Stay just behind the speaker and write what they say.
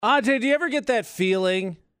Ajay, do you ever get that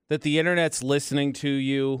feeling that the internet's listening to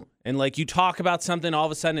you and like you talk about something, all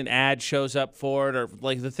of a sudden an ad shows up for it? Or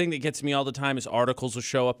like the thing that gets me all the time is articles will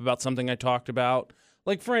show up about something I talked about.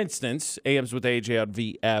 Like, for instance, AMs with AJ on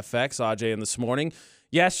VFX, Ajay in This Morning.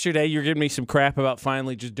 Yesterday, you're giving me some crap about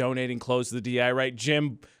finally just donating clothes to the DI, right?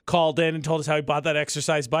 Jim called in and told us how he bought that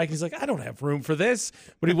exercise bike. He's like, I don't have room for this,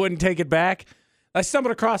 but he wouldn't take it back. I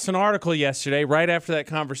stumbled across an article yesterday right after that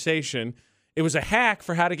conversation. It was a hack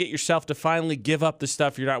for how to get yourself to finally give up the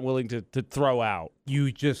stuff you're not willing to throw out.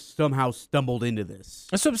 You just somehow stumbled into this.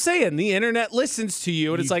 That's what I'm saying. The internet listens to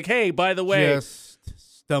you, and it's like, hey, by the way. Just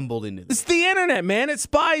stumbled into this. It's the internet, man. It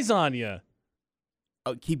spies on you.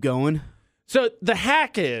 Oh, keep going. So the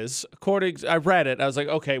hack is, I read it. I was like,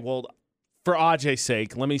 okay, well, for Ajay's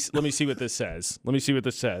sake, let me see what this says. Let me see what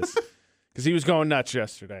this says. Because he was going nuts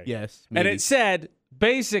yesterday. Yes. Maybe. And it said,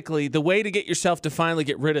 basically, the way to get yourself to finally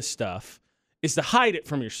get rid of stuff is to hide it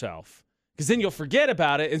from yourself. Because then you'll forget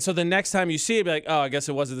about it. And so the next time you see it, be like, oh, I guess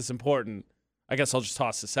it wasn't this important. I guess I'll just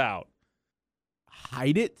toss this out.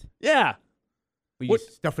 Hide it? Yeah. You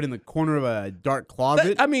stuff it in the corner of a dark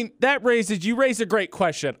closet? You raised a great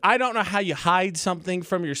question. I don't know how you hide something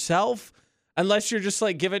from yourself unless you're just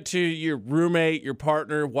like, give it to your roommate, your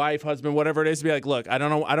partner, wife, husband, whatever it is, to be like, look, I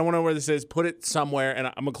don't know. I don't want to know where this is. Put it somewhere, and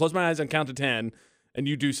I'm going to close my eyes and count to 10, and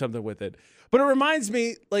you do something with it. But it reminds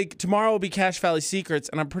me, like, tomorrow will be Cache Valley Secrets,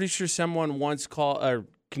 and I'm pretty sure someone once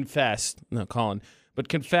confessed and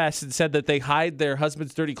said that they hide their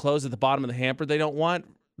husband's dirty clothes at the bottom of the hamper they don't want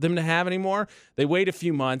them to have anymore. They wait a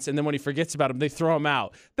few months, and then when he forgets about them, they throw them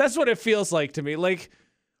out. That's what it feels like to me. Like,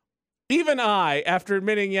 even I, after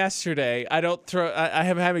admitting yesterday, I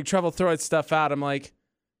am having trouble throwing stuff out. I'm like,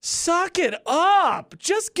 suck it up.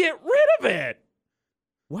 Just get rid of it.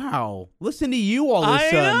 Wow. Listen to you all of a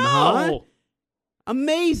sudden, huh?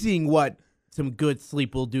 Amazing what some good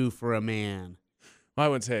sleep will do for a man. I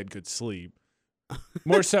wouldn't say I had good sleep.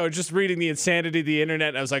 More so just reading the insanity of the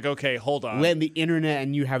internet. I was like, okay, hold on. Letting the internet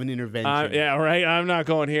and you have an intervention. Yeah, right. I'm not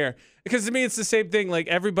going here. Because to me, it's the same thing. Like,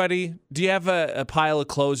 everybody, do you have a pile of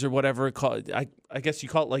clothes or whatever? I guess you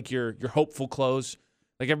call it like your hopeful clothes.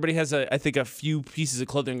 Like, everybody has, I think, a few pieces of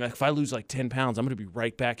clothing. Like, if I lose like 10 pounds, I'm going to be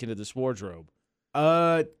right back into this wardrobe.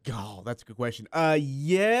 That's a good question.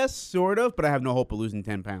 Yes, sort of, but I have no hope of losing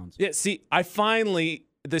 10 pounds. Yeah, see, I finally,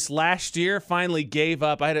 this last year, gave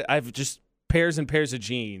up. I've just pairs and pairs of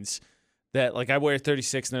jeans that, like, I wear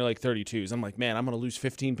 36 and they're like 32s. I'm like, man, I'm going to lose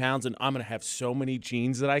 15 pounds and I'm going to have so many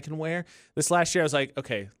jeans that I can wear. This last year, I was like,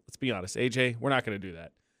 okay, let's be honest, AJ, we're not going to do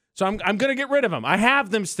that. So I'm going to get rid of them. I have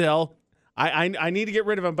them still. I need to get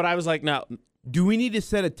rid of them, but I was like, no. Do we need to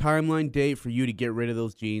set a timeline date for you to get rid of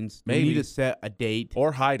those jeans? Maybe. We need to set a date.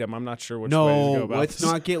 Or hide them. I'm not sure which way to go about No, let's this.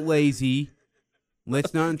 not get lazy.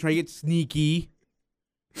 Let's not try to get sneaky.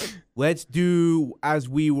 Let's do as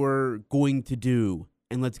we were going to do,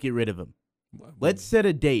 and let's get rid of them. Let's set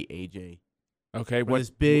a date, AJ. Okay, what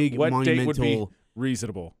big what monumental date would be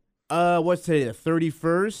reasonable? What's today? The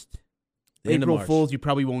 31st. End of April March. Fools. You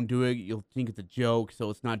probably won't do it. You'll think it's a joke, so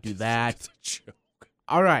let's not do that. It's a joke.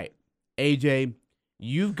 All right, AJ.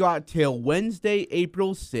 You've got till Wednesday,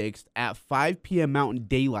 April 6th at 5 p.m. Mountain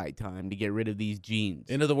Daylight Time to get rid of these jeans.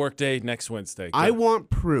 End of the workday next Wednesday. I want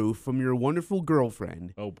proof from your wonderful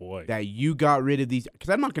girlfriend. Oh, boy. That you got rid of these, because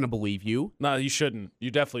I'm not going to believe you. No, you shouldn't. You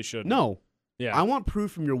definitely shouldn't. No. Yeah. I want proof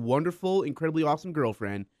from your wonderful, incredibly awesome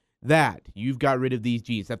girlfriend that you've got rid of these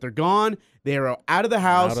jeans, that they're gone, they are out of the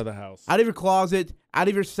house. Out of the house. Out of your closet, out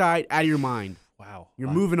of your sight, out of your mind. Wow. You're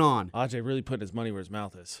moving on. Ajay really putting his money where his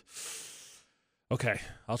mouth is. Okay,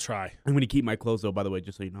 I'll try. I'm going to keep my clothes, though, by the way,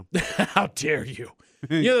 just so you know. How dare you?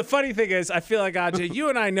 The funny thing is, I feel like, Ajay, you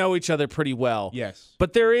and I know each other pretty well. Yes.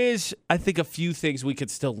 But there is, I think, a few things we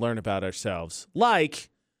could still learn about ourselves. Like,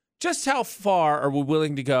 just how far are we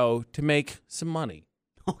willing to go to make some money?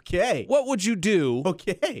 Okay. What would you do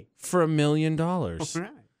for $1 million? All right.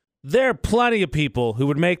 There are plenty of people who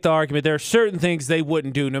would make the argument there are certain things they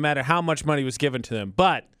wouldn't do no matter how much money was given to them.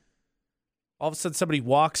 But all of a sudden somebody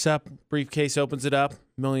walks up, briefcase opens it up, $1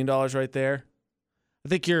 million right there. I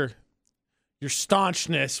think your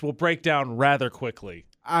staunchness will break down rather quickly.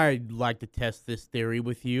 I'd like to test this theory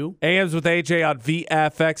with you. AMs with AJ on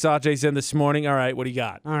VFX. Ajay's in this morning. All right, what do you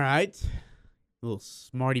got? All right. Little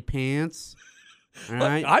smarty pants. All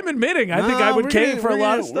right. I'm admitting, I think I would cave for a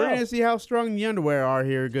lot of stuff. We're going to see how strong the underwear are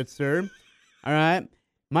here, good sir. All right.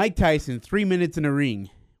 Mike Tyson, 3 minutes in a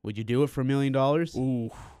ring. Would you do it for $1 million?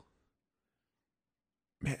 Ooh.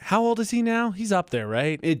 Man, how old is he now? He's up there,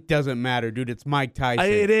 right? It doesn't matter, dude. It's Mike Tyson.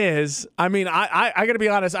 It is. I mean, I got to be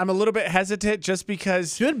honest. I'm a little bit hesitant just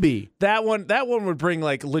because Should be. that one would bring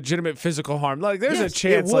like legitimate physical harm. Like there's Yes, a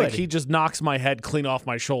chance it like would. he just knocks my head clean off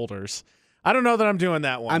my shoulders. I don't know that I'm doing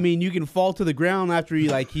that one. I mean, you can fall to the ground after he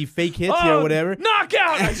fake hits you or whatever.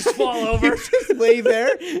 Knockout! I just fall over. You just lay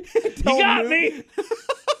there. You got me.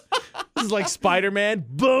 This is like Spider-Man.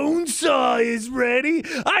 Bonesaw is ready.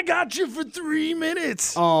 I got you for 3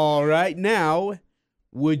 minutes. All right. Now,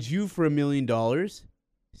 would you, for $1 million,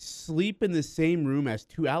 sleep in the same room as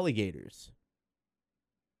 2 alligators?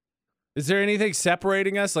 Is there anything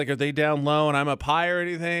separating us? Like, are they down low and I'm up high or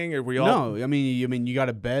anything? Are we all? No. I mean, you got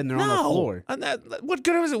a bed and they're on the floor. And what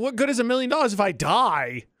good is it? What good is $1 million if I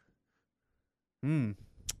die? I know,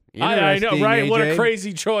 right? AJ. What a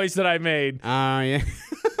crazy choice that I made. Yeah.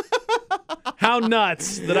 How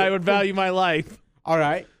nuts that I would value my life. All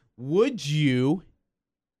right. Would you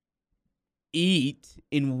eat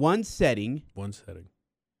in one setting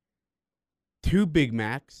 2 Big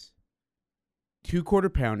Macs, 2 Quarter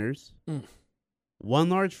Pounders, 1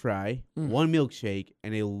 large fry, 1 milkshake,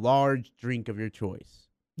 and a large drink of your choice?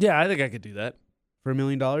 Yeah, I think I could do that. For $1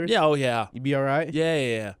 million? Yeah, oh yeah. You'd be all right?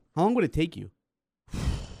 Yeah. How long would it take you?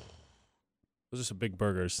 Those are some big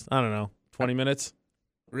burgers. I don't know. 20 minutes?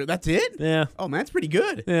 That's it? Yeah. Oh, man, that's pretty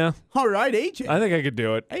good. Yeah. All right, AJ. I think I could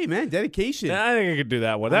do it. Hey, man, dedication. Yeah, I think I could do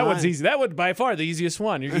that one. That one's easy. That would by far the easiest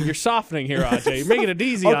one. You're softening here, Ajay. You're making it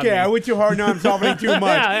easy on me. Okay, I went too hard. Now I'm softening too much.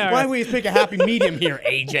 Yeah, Why don't we just pick a happy medium here,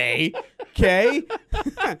 AJ? Okay?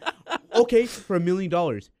 Okay, for $1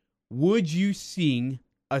 million, would you sing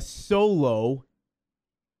a solo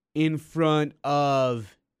in front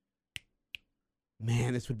of...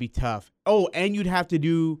 Man, this would be tough. Oh, and you'd have to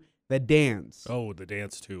do the dance. Oh, the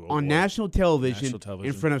dance too. On national television National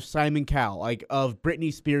in front of Simon Cowell, like of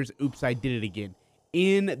Britney Spears' Oops, I Did It Again,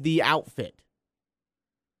 in the outfit.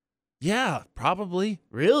 Yeah, probably.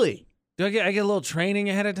 Really? Do I get a little training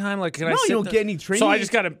ahead of time? Like, can I No, sit you don't get any training. So I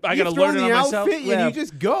just gotta You throw learn it the on myself. outfit and you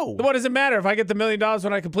just go. What does it matter if I get the $1 million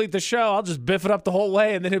when I complete the show? I'll just biff it up the whole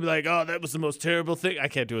way, and then he'll be like, "Oh, that was the most terrible thing." I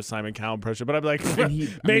can't do a Simon Cowell impression, but I'd be like,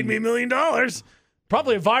 "Made me $1 million."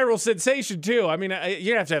 Probably a viral sensation too. I mean,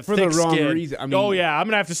 you have to have for thick the wrong skin. reason. I mean, Oh yeah, I'm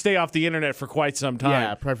gonna have to stay off the internet for quite some time.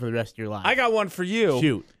 Yeah, probably for the rest of your life. I got one for you.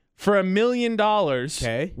 Shoot. For $1 million,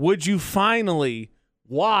 okay, would you finally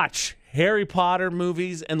watch Harry Potter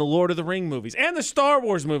movies and the Lord of the Ring movies and the Star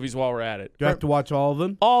Wars movies while we're at it? Do I have to watch all of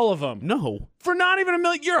them? All of them. No. For not even $1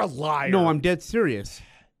 million? You're a liar. No, I'm dead serious.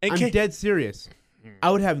 I'm dead serious. I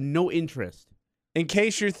would have no interest. In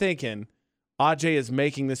case you're thinking, Ajay is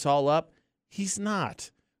making this all up, he's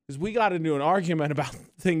not. Because we got into an argument about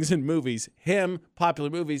things in movies. Him, popular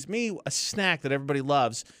movies. Me, a snack that everybody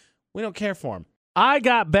loves. We don't care for him. I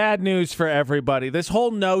got bad news for everybody. This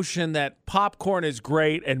whole notion that popcorn is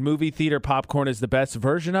great and movie theater popcorn is the best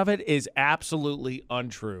version of it is absolutely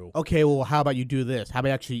untrue. Okay, well, how about you do this? How about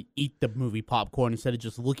you actually eat the movie popcorn instead of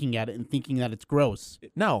just looking at it and thinking that it's gross?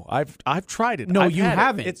 No, I've tried it. No, I've you had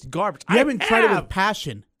haven't. It. It's garbage. You haven't tried it with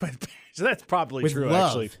passion. But so that's probably with true, love.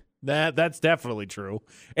 actually. That's definitely true.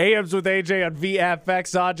 AMs with AJ on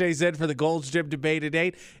VFX. Ajay's in for the Gold's Gym debate at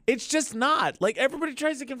 8. It's just not. Like, everybody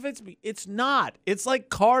tries to convince me. It's not. It's like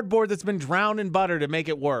cardboard that's been drowned in butter to make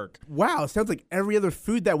it work. Wow, it sounds like every other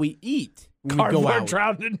food that we eat when Cardboard we go out.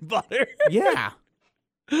 drowned in butter? Yeah.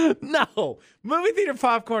 No. Movie theater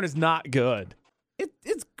popcorn is not good. It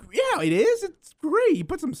is. It's great. You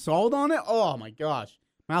put some salt on it. Oh, my gosh.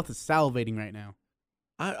 Mouth is salivating right now.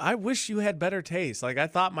 I wish you had better taste. Like, I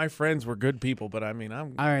thought my friends were good people, but I mean,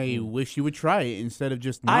 I wish you would try it instead of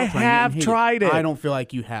just not I trying have it and hate tried it. I don't feel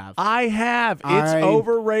like you have. I have. It's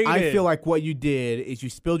overrated. I feel like what you did is you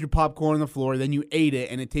spilled your popcorn on the floor, then you ate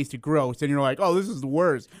it, and it tasted gross, and you're like, oh, this is the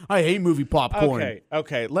worst. I hate movie popcorn.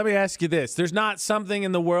 Okay. Let me ask you this. There's not something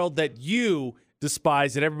in the world that you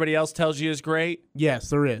despise that everybody else tells you is great?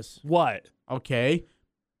 Yes, there is. What? Okay.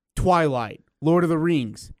 Twilight, Lord of the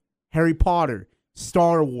Rings, Harry Potter,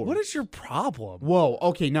 Star Wars. What is your problem? Whoa.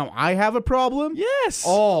 Okay, now I have a problem? Yes.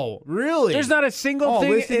 Oh, really? There's not a single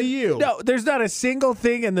thing. Listen to you. No, there's not a single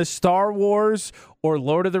thing in the Star Wars or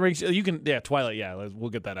Lord of the Rings. You can, Twilight. Yeah, we'll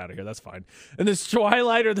get that out of here. That's fine. And this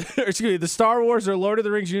Twilight or the Star Wars or Lord of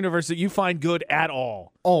the Rings universe that you find good at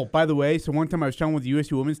all. Oh, by the way, so one time I was training with the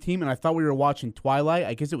USU women's team, and I thought we were watching Twilight.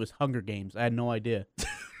 I guess it was Hunger Games. I had no idea.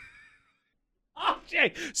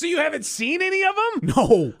 Okay, so you haven't seen any of them?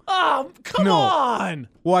 No. Oh, come on.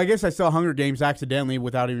 Well, I guess I saw Hunger Games accidentally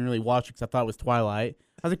without even really watching because I thought it was Twilight.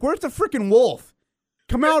 I was like, where's the freaking wolf?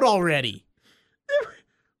 Come out already.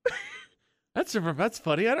 That's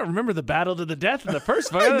funny. I don't remember the battle to the death in the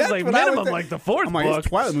first book. It was like minimum like the fourth I'm like, book. this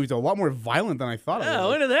Twilight movie's a lot more violent than I thought it Yeah, was.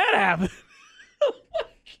 when did that happen? Oh my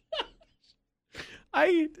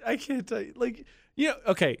gosh. I can't tell you. Like,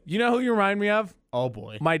 okay, you know who you remind me of? Oh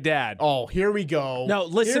boy. My dad. Oh, here we go. No,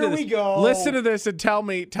 listen here to this. we go. Listen to this and tell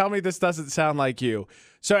me this doesn't sound like you.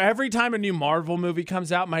 So every time a new Marvel movie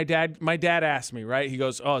comes out, my dad asks me, right? He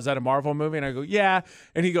goes, "Oh, is that a Marvel movie?" And I go, "Yeah."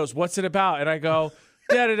 And he goes, "What's it about?" And I go,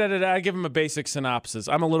 "Da da da da da." I give him a basic synopsis.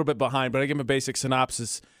 I'm a little bit behind, but I give him a basic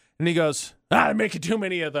synopsis. And he goes, "I'm making too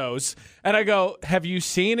many of those." And I go, "Have you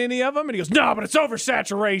seen any of them?" And he goes, "No, but it's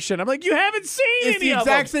oversaturation." I'm like, "You haven't seen It's any the of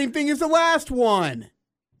them." exact same thing as the last one.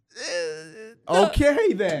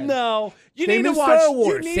 Okay, then. No, you Same need to as watch Star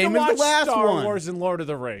Wars. You need Same to as the watch last Star one. Wars and Lord of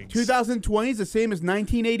the Rings. 2020 is the same as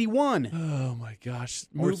 1981. Oh my gosh,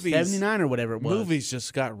 Or 79 or whatever it was. Movies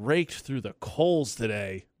just got raked through the coals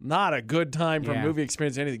today. Not a good time for Yeah. movie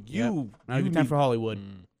experience. Anything. Not a good time for Hollywood.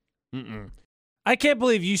 I can't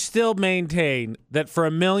believe you still maintain that for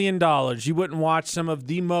 $1 million you wouldn't watch some of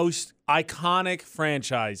the most iconic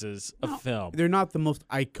franchises of film. They're not the most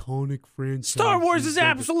iconic franchise. Star Wars is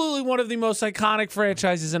absolutely one of the most iconic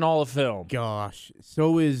franchises in all of film. Gosh,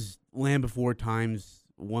 so is Land Before Times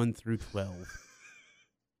 1 through 12.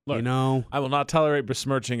 Look, you know, I will not tolerate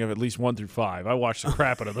besmirching of at least 1 through 5. I watched the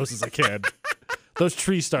crap out of those as a kid. Those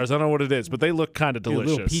tree stars, I don't know what it is, but they look kind of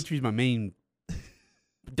delicious. Little Petrie's my main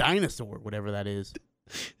dinosaur, whatever that is.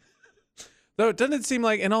 Though it doesn't seem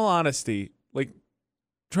like, in all honesty, like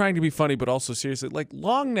trying to be funny, but also seriously, like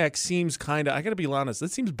long neck seems kind of, I gotta be honest,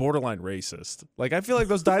 that seems borderline racist. Like I feel like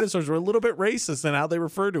those dinosaurs were a little bit racist in how they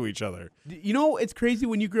refer to each other. You know, it's crazy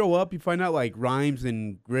when you grow up, you find out like rhymes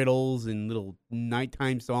and griddles and little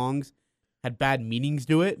nighttime songs had bad meanings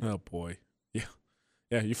to it. Oh boy. Yeah.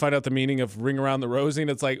 Yeah, you find out the meaning of Ring Around the Rosie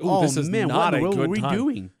and it's like, ooh, Oh this is man, not what in a the world good were we time.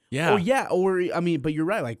 doing? Yeah. Oh yeah, or I mean, but you're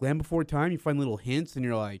right. Like Land Before Time, you find little hints, and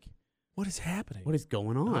you're like, What is happening? what is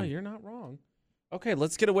going on? Oh, you're not wrong. Okay,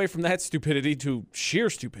 let's get away from that stupidity to sheer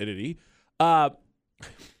stupidity. Ajay,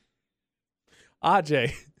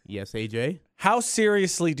 Yes, AJ. how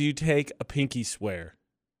seriously do you take a pinky swear?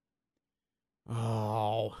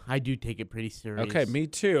 Oh, I do take it pretty serious. Okay, me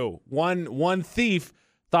too. One thief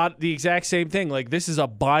thought the exact same thing. Like, this is a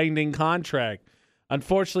binding contract.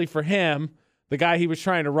 Unfortunately for him, the guy he was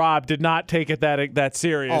trying to rob did not take it that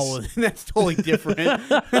serious. Oh, that's totally different.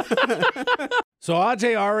 So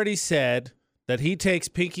Ajay already said that he takes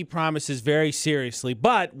pinky promises very seriously,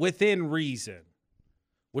 but within reason,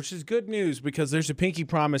 which is good news because there's a pinky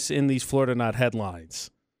promise in these Florida Not headlines.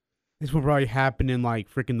 This will probably happen in like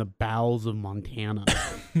freaking the bowels of Montana.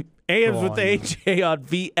 AMs Oh, with I know. AJ on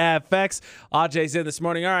VFX. Ajay's in this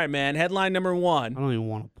morning. All right, man. Headline number 1. I don't even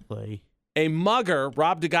want to play. A mugger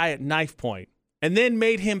robbed a guy at knife point and then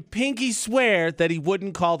made him pinky swear that he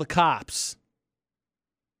wouldn't call the cops.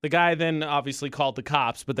 The guy then obviously called the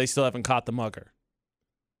cops, but they still haven't caught the mugger.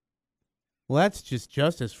 Well, that's just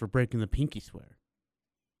justice for breaking the pinky swear.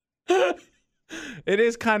 It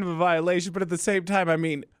is kind of a violation, but at the same time, I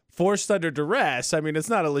mean, forced under duress. I mean, it's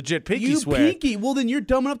not a legit pinky You swear. pinky? Well, then you're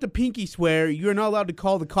dumb enough to pinky swear. You're not allowed to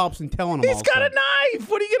call the cops and tell them. He's got a knife.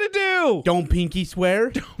 What are you gonna do? Don't pinky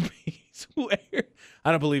swear. Don't pinky swear.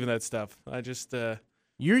 I don't believe in that stuff. I just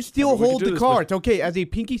You still we could hold do the this, cards. Okay, as a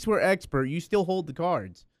pinky swear expert, you still hold the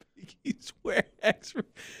cards. pinky swear expert.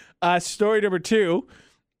 Story number 2.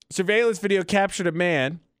 Surveillance video captured a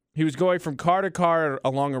man. He was going from car to car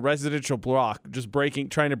along a residential block, just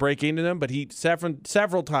trying to break into them, but he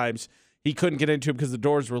several times he couldn't get into them because the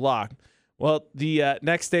doors were locked. Well, the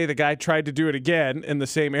next day the guy tried to do it again in the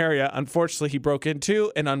same area. Unfortunately, he broke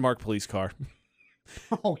into an unmarked police car.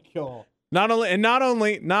 Oh god. Not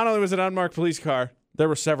only was it an unmarked police car, there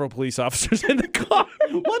were several police officers in the car.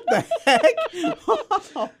 What the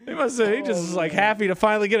heck? He must have, he just was like happy to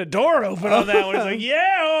finally get a door open on that one. He's like,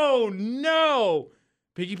 yeah, oh no.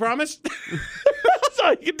 Pinky promise? That's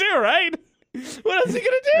all you can do, right? What else are you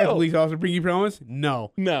That gonna do? police officer pinky promise?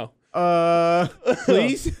 No. No.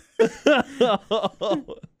 Please?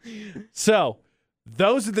 So,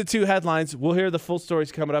 those are the 2 headlines. We'll hear the full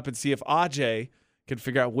stories coming up and see if Ajay can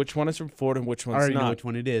figure out which one is from Florida and which I one's already not. know which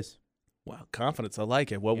one it is. Wow, confidence. I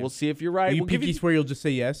like it. Well, Yeah. we'll see if you're right. You We'll give pinky you- swear you'll just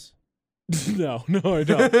say yes? No, I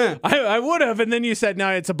don't. I would have, and then you said, no,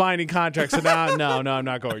 it's a binding contract, so now, no, I'm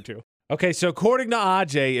not going to. Okay, so according to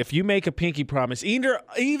Ajay, if you make a pinky promise,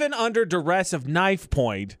 even under duress of knife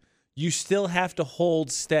point, you still have to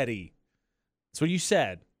hold steady. That's what you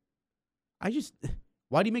said.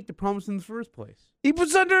 Why do you make the promise in the first place? He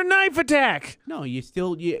was under a knife attack. No, you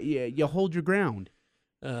still, you hold your ground.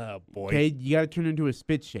 Oh, boy. Okay, you got to turn into a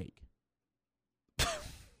spit shake.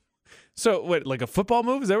 So what, like a football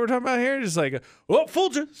move? Is that what we're talking about here? Just like, oh,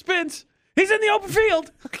 fooled you, spins. He's in the open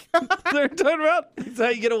field. They're talking about. That's how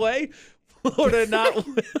you get away. Florida not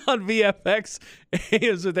on VFX.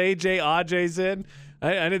 It was with AJ. Ajay's in.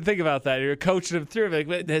 I didn't think about that. You're coaching him through.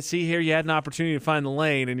 Like, see here, you had an opportunity to find the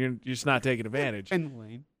lane, and you're just not taking advantage. And the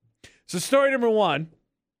lane. So story number one,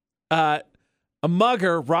 a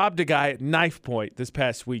mugger robbed a guy at knife point this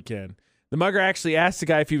past weekend. The mugger actually asked the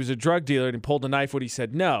guy if he was a drug dealer, and he pulled a knife when he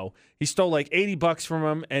said no. He stole like $80 from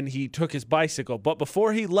him, and he took his bicycle. But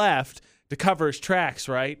before he left, to cover his tracks,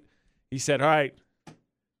 right, he said, all right,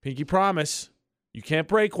 pinky promise, you can't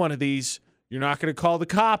break one of these. You're not going to call the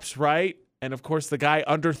cops, right? And, of course, the guy,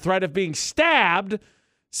 under threat of being stabbed,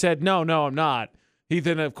 said, no, I'm not. He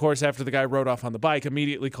then, of course, after the guy rode off on the bike,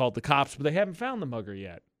 immediately called the cops, but they haven't found the mugger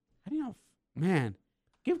yet. How do you know? Man,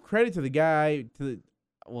 give credit to the guy.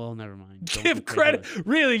 Well, never mind. Don't Give credit?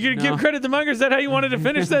 Really? You're going to give credit to the mugger? Is that how you wanted to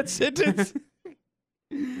finish that sentence?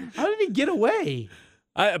 How did he get away?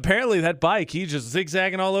 Apparently, that bike, he's just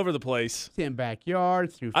zigzagging all over the place. In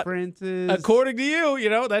backyards, through fences. According to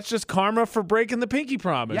you, that's just karma for breaking the pinky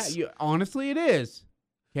promise. Yeah, honestly, it is.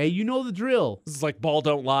 Okay, you know the drill. This is like ball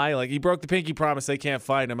don't lie. Like, he broke the pinky promise, they can't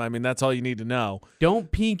find him. I mean, that's all you need to know.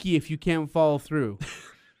 Don't pinky if you can't follow through.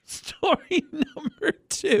 Story number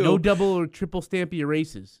 2. No double or triple stampy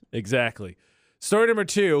erases. Exactly. Story number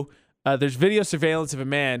 2. There's video surveillance of a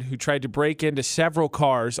man who tried to break into several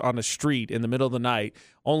cars on a street in the middle of the night,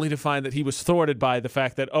 only to find that he was thwarted by the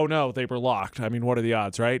fact that, oh no, they were locked. I mean, what are the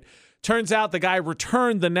odds, right? Turns out the guy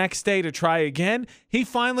returned the next day to try again. He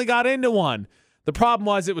finally got into one. The problem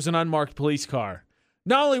was it was an unmarked police car.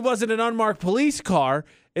 Not only was it an unmarked police car,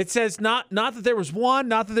 it says not that there was one,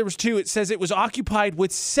 not that there was two. It says it was occupied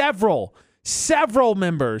with several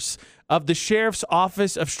members of the Sheriff's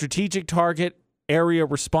Office of Strategic Target Area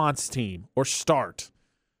Response Team, or START.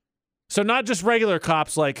 So not just regular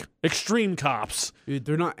cops, like extreme cops. Dude,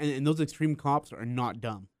 they're not, and those extreme cops are not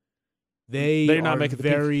dumb. They're not making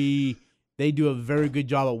they do a very good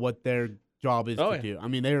job at what their job is to do. I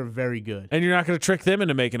mean, they are very good. And you're not going to trick them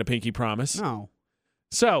into making a pinky promise. No.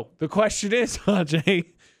 So the question is, Ajay,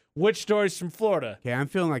 which story's from Florida? Okay, I'm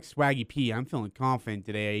feeling like Swaggy P. I'm feeling confident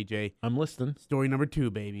today, AJ. I'm listening. Story number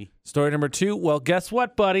 2, baby. Story number 2. Well, guess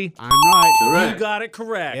what, buddy? I'm right. Correct. You got it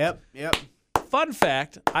correct. Yep. Fun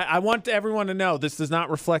fact, I want everyone to know this does not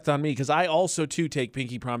reflect on me because I also, too, take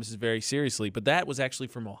pinky promises very seriously. But that was actually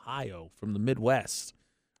from Ohio, from the Midwest.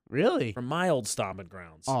 Really? From my old stomping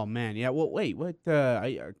grounds. Oh, man. Yeah, well, wait. What?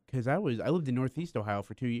 Because I lived in Northeast Ohio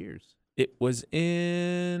for 2 years. It was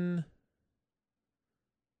in...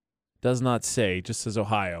 Does not say, just says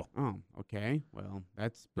Ohio. Oh, okay. Well,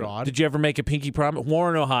 that's broad. Did you ever make a pinky promise?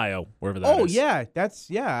 Warren, Ohio, wherever that is. Oh, yeah. That's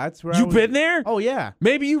where You've been there? Oh, yeah.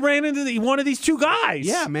 Maybe you ran into one of these two guys.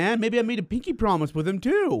 Yeah, man. Maybe I made a pinky promise with him,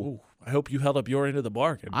 too. Ooh, I hope you held up your end of the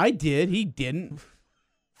bargain. I did. He didn't.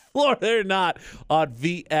 Florida or not on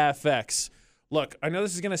VFX. Look, I know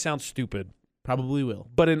this is going to sound stupid. Probably will.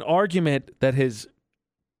 But an argument that has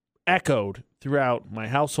echoed throughout my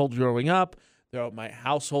household growing up, throughout my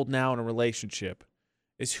household now in a relationship,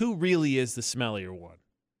 is who really is the smellier one,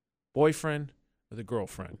 boyfriend or the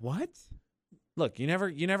girlfriend? What? Look, you never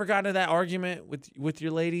got into that argument with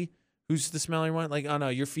your lady, who's the smellier one? Like, oh no,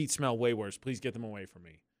 your feet smell way worse. Please get them away from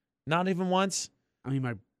me. Not even once. I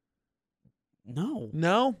mean,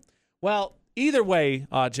 No. Well, either way,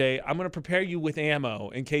 Ajay, I'm going to prepare you with ammo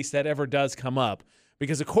in case that ever does come up,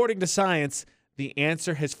 because according to science, the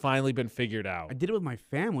answer has finally been figured out. I did it with my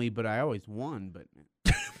family, but I always won.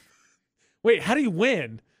 But wait, how do you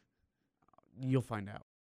win? You'll find out.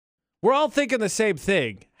 We're all thinking the same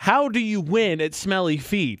thing. How do you win at smelly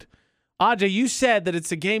feet? Ajay, you said that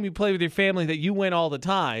it's a game you play with your family that you win all the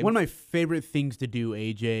time. One of my favorite things to do,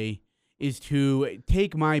 AJ, is to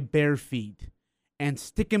take my bare feet and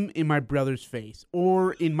stick them in my brother's face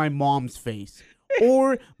or in my mom's face.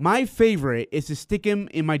 Or my favorite is to stick him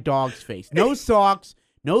in my dog's face. No socks,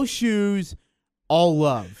 no shoes, all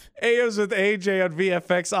love. AO's with AJ on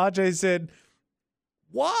VFX. Ajay said,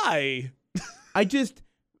 why?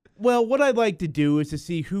 What I'd like to do is to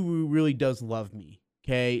see who really does love me.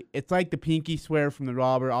 Okay? It's like the pinky swear from the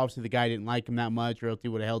robber. Obviously, the guy didn't like him that much, or else he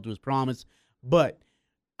would have held to his promise. But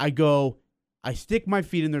I stick my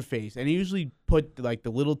feet in their face, and I usually put like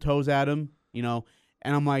the little toes at them,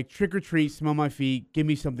 and I'm like, trick or treat, smell my feet, give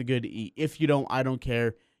me something good to eat. If you don't, I don't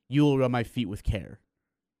care. You will rub my feet with care.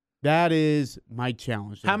 That is my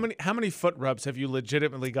challenge. How many foot rubs have you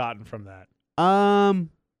legitimately gotten from that?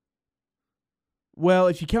 Well,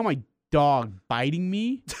 if you count my dog biting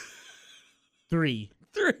me, 3.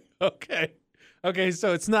 3. Okay. Okay,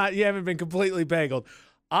 so it's not, you haven't been completely bangled.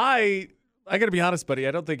 I I got to be honest, buddy.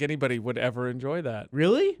 I don't think anybody would ever enjoy that.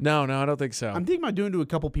 Really? No, I don't think so. I'm thinking about doing it to a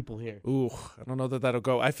couple people here. Ooh, I don't know that that'll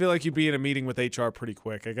go. I feel like you'd be in a meeting with HR pretty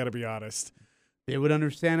quick. I got to be honest. They would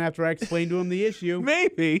understand after I explained to them the issue.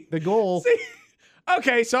 Maybe. The goal. See?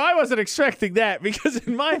 Okay, so I wasn't expecting that because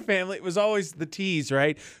in my family, it was always the tease,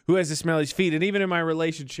 right? Who has the smelliest feet? And even in my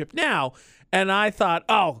relationship now, and I thought,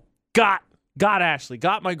 oh, got Ashley,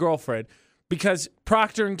 got my girlfriend, because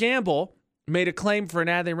Procter & Gamble made a claim for an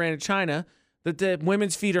ad they ran in China that the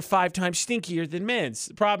women's feet are 5 times stinkier than men's.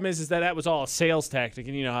 The problem is that was all a sales tactic,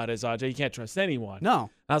 and you know how it is, Ajay. You can't trust anyone.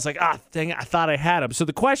 No. I was like, dang it, I thought I had them. So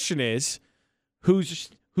the question is, who's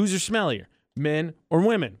are smellier, men or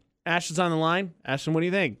women? Ashton's on the line. Ashton, what do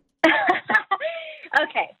you think?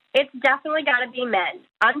 Okay, it's definitely got to be men.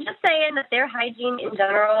 I'm just saying that their hygiene in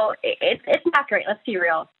general, it's not great. Let's be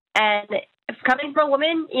real. And if coming from a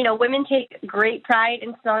woman, women take great pride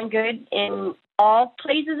in smelling good in all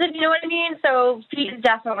places, if you know what I mean. So feet is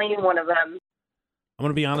definitely one of them. I'm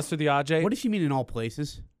going to be honest with you, Ajay. What does she mean in all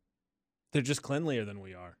places? They're just cleanlier than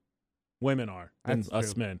we are. Women are than That's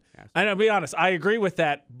us true. men. That's I know, be honest. I agree with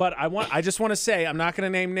that, but I just want to say, I'm not going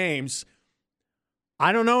to name names.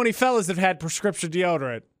 I don't know any fellas that have had prescription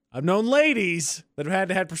deodorant. I've known ladies that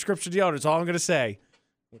have had prescription deodorant. That's all I'm going to say.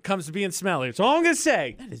 When it comes to being smelly, that's all I'm going to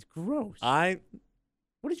say. That is gross.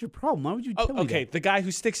 What is your problem? Why would you tell me okay, that? the guy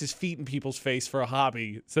who sticks his feet in people's face for a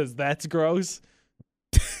hobby says that's gross.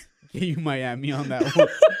 Yeah, you might have me on that one.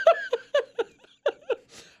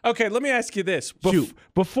 Okay, let me ask you this. Shoot.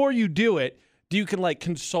 Before you do it, do you can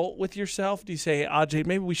consult with yourself? Do you say, hey, Ajay,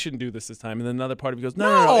 maybe we shouldn't do this time? And then another part of you goes,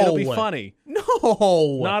 no, it'll be funny.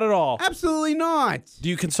 No. Not at all. Absolutely not. Do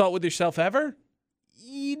you consult with yourself ever?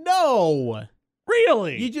 No.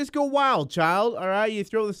 Really? You just go wild, child. All right? You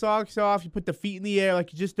throw the socks off. You put the feet in the air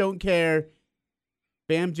like you just don't care.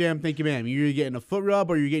 Bam, jam, thank you, ma'am. You're either getting a foot rub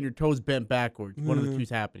or you're getting your toes bent backwards. One of the two's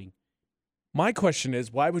happening. My question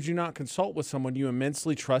is, why would you not consult with someone you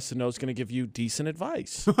immensely trust and knows going to give you decent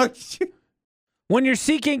advice? When you're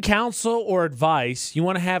seeking counsel or advice, you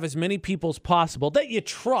want to have as many people as possible that you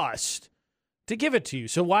trust to give it to you.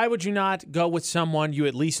 So why would you not go with someone you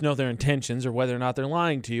at least know their intentions or whether or not they're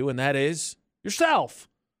lying to you, and that is yourself?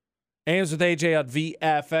 AMs with AJ on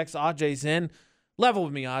VFX. Ajay's in. Level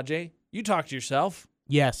with me, Ajay. You talk to yourself.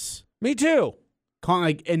 Yes. Me too.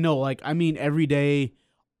 I mean every day,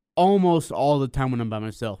 almost all the time when I'm by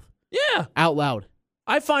myself. Yeah. Out loud.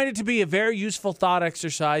 I find it to be a very useful thought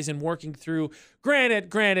exercise in working through.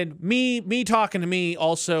 Granted, me talking to me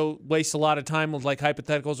also wastes a lot of time with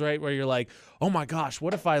hypotheticals, right? Where you're like, oh my gosh,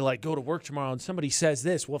 what if I go to work tomorrow and somebody says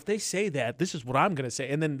this? Well, if they say that, this is what I'm going to say.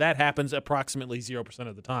 And then that happens approximately 0%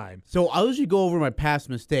 of the time. So I'll usually go over my past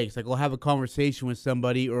mistakes. I'll have a conversation with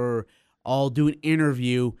somebody or I'll do an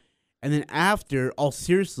interview. And then after, I'll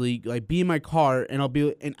seriously be in my car and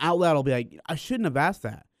out loud I'll be like, I shouldn't have asked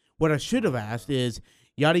that. What I should have asked is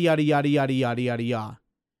yada, yada, yada, yada, yada, yada, yada.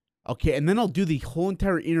 Okay, and then I'll do the whole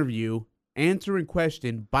entire interview, answering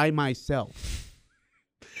question by myself.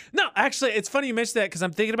 No, actually, it's funny you mentioned that because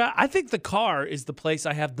I'm thinking I think the car is the place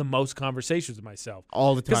I have the most conversations with myself.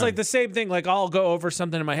 All the time. Because the same thing, I'll go over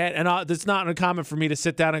something in my head, and it's not uncommon for me to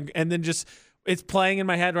sit down and then just, it's playing in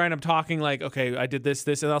my head, right? I'm talking okay, I did this,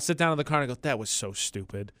 and I'll sit down in the car and I go, that was so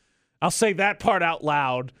stupid. I'll say that part out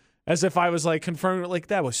loud as if I was confirming,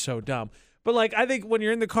 that was so dumb. But I think when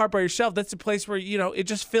you're in the car by yourself, that's a place where, it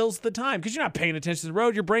just fills the time because you're not paying attention to the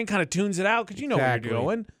road. Your brain kind of tunes it out because you know where you're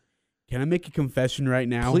going. Can I make a confession right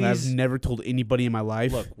now that I've never told anybody in my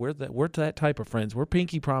life? Look, we're that type of friends. We're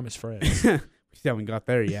pinky promise friends. We still haven't got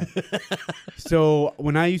there yet. So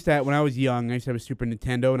when I was young, I used to have a Super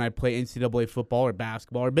Nintendo and I'd play NCAA football or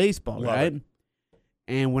basketball or baseball, right?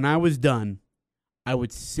 And when I was done, I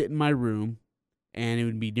would sit in my room and it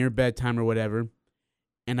would be near bedtime or whatever.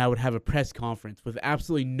 And I would have a press conference with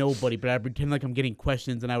absolutely nobody, but I'd pretend like I'm getting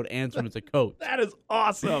questions and I would answer them as a coach. That is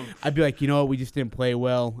awesome. I'd be like, we just didn't play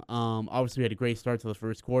well. Obviously, we had a great start to the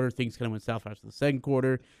first quarter. Things kind of went south after the second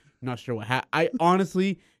quarter. I'm not sure what happened. I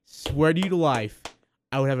honestly swear to you to life,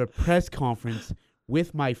 I would have a press conference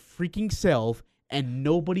with my freaking self and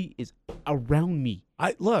nobody is around me.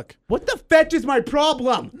 Look. What the fetch is my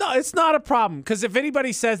problem? No, it's not a problem. Because if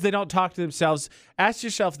anybody says they don't talk to themselves, ask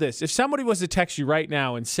yourself this. If somebody was to text you right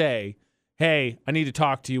now and say, hey, I need to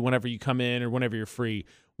talk to you whenever you come in or whenever you're free,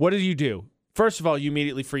 what do? First of all, you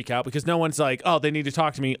immediately freak out because no one's like, oh, they need to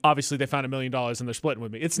talk to me. Obviously, they found $1 million and they're splitting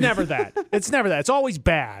with me. It's never that. It's never that. It's always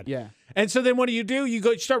bad. Yeah. And so then what do?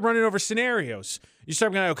 You start running over sscenarios. You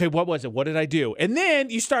start going, okay, what was it? What did I do? And then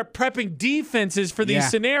you start prepping defenses for these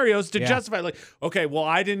scenarios to justify, okay, well,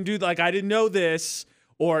 I didn't do, I didn't know this,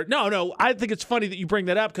 Or, no, I think it's funny that you bring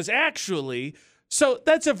that up because actually, so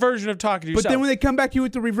that's a version of talking to yourself. But then when they come back to you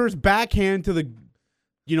with the reverse backhand to the,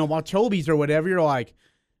 Wachobis or whatever, you're like,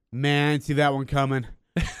 man, see that one coming.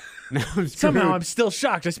 Now I'm Somehow I'm still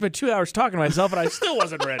shocked. I spent 2 hours talking to myself and I still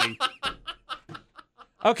wasn't ready.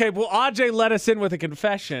 Okay, well, Ajay let us in with a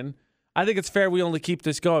confession. I think it's fair we only keep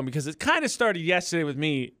this going because it kind of started yesterday with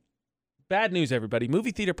me. Bad news, everybody.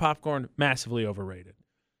 Movie theater popcorn, massively overrated.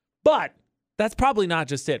 But that's probably not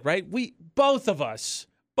just it, right? Both of us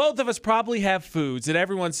probably have foods that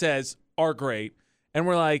everyone says are great. And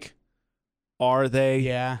we're like, are they?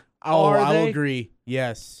 Yeah. Oh, I'll agree.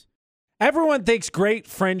 Yes. Everyone thinks great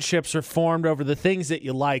friendships are formed over the things that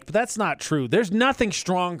you like, but that's not true. There's nothing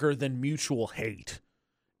stronger than mutual hate.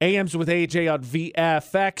 AM's with AJ on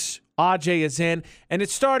VFX. Ajay is in, and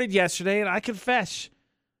it started yesterday, and I confess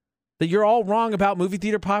that you're all wrong about movie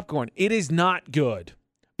theater popcorn. It is not good.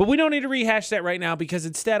 But we don't need to rehash that right now because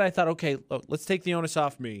instead I thought, okay, look, let's take the onus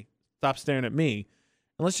off me. Stop staring at me.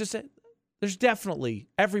 And let's just say there's definitely,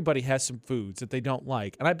 everybody has some foods that they don't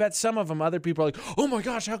like. And I bet some of them, other people are like, oh my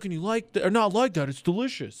gosh, how can you like that or not like that? It's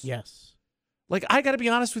delicious. Yes. Like, I got to be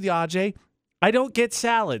honest with you, Ajay. I don't get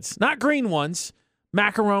salads, not green ones.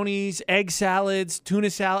 Macaronis, egg salads, tuna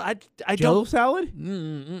salad. I Jello don't.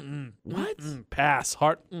 salad? What? Pass.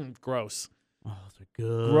 Heart. Gross. Oh, those are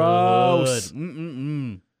good. Gross.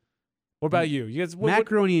 What about you? You guys.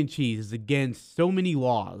 Macaroni and cheese is against so many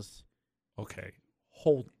laws. Okay.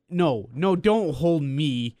 Hold. No, don't hold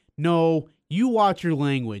me. No, you watch your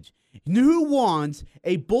language. Who wants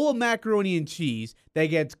a bowl of macaroni and cheese that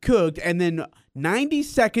gets cooked and then 90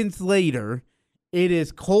 seconds later, it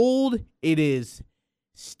is cold, it is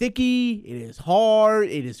sticky, it is hard,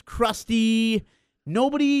 it is crusty.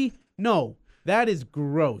 No, that is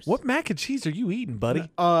gross. What mac and cheese are you eating, buddy?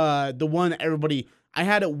 The one that everybody, I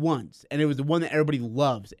had it once, and it was the one that everybody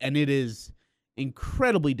loves, and it is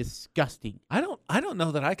incredibly disgusting. I don't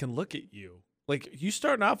know that I can look at you. Like, you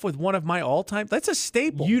starting off with one of my all-time, that's a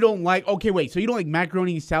staple. You don't like, okay, wait, so you don't like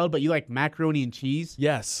macaroni and salad, but you like macaroni and cheese?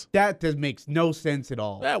 Yes. That makes no sense at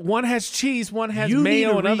all. One has cheese, one has you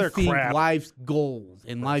mayo, need and to other rethink crap. life's goals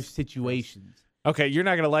and life situations. Okay, you're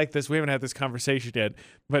not going to like this. We haven't had this conversation yet.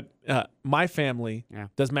 But my family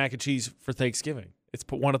does mac and cheese for Thanksgiving. It's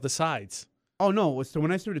put one of the sides. Oh, no. So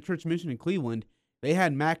when I served a church mission in Cleveland, they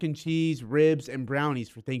had mac and cheese, ribs, and brownies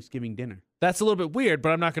for Thanksgiving dinner. That's a little bit weird, but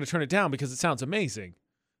I'm not going to turn it down because it sounds amazing.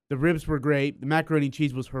 The ribs were great. The macaroni and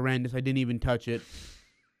cheese was horrendous. I didn't even touch it.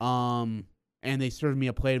 And they served me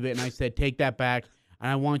a plate of it, and I said, take that back,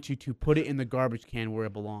 and I want you to put it in the garbage can where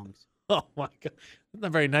it belongs. Oh, my God. That's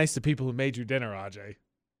not very nice to people who made you dinner, Ajay.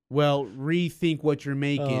 Well, rethink what you're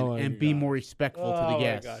making and be more respectful to the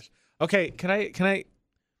guests. Oh, my gosh. Okay, can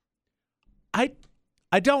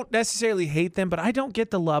I don't necessarily hate them, but I don't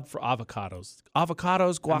get the love for avocados.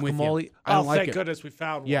 Avocados, guacamole. I don't like thank it. goodness we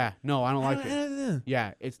found one. Yeah, no, I don't like it.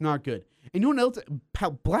 Yeah, it's not good. And you know what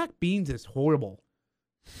else? Black beans is horrible.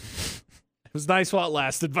 It was nice while it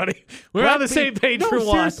lasted, buddy. We're on the same page for one.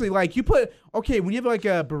 Seriously, like you put, okay, when you have like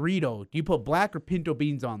a burrito, do you put black or pinto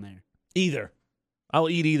beans on there? Either. I'll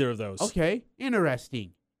eat either of those. Okay,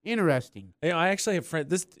 interesting. You know, I actually have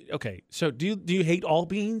friends. Okay, so do you hate all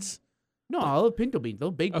beans? No, I love pinto beans.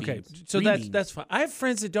 Those baked beans. Okay, so that's fine. I have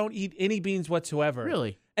friends that don't eat any beans whatsoever.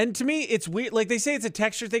 Really? And to me, it's weird. Like, they say it's a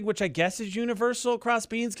texture thing, which I guess is universal across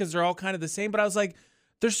beans because they're all kind of the same. But I was like,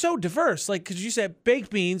 they're so diverse. Like, because you said baked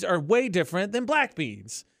beans are way different than black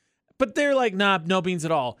beans. But they're like, nah, no beans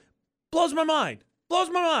at all. Blows my mind.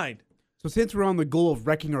 So since we're on the goal of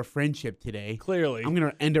wrecking our friendship today, Clearly. I'm going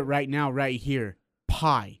to end it right now, right here.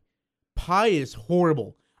 Pie. Pie is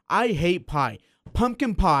horrible. I hate pie.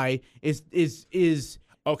 Pumpkin pie is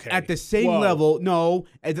okay at the same level. No,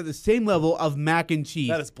 it's at the same level of mac and cheese.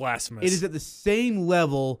 That is blasphemous. It is at the same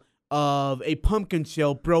level of a pumpkin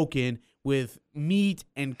shell broken with meat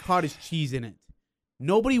and cottage cheese in it.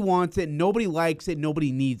 Nobody wants it. Nobody likes it.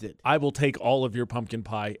 Nobody needs it. I will take all of your pumpkin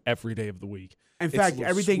pie every day of the week. In fact,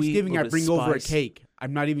 every Thanksgiving I bring over a cake.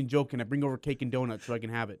 I'm not even joking. I bring over cake and donuts so I can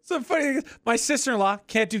have it. So funny. My sister-in-law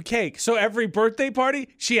can't do cake, so every birthday party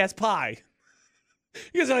she has pie.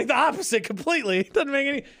 You guys are like the opposite completely. It doesn't make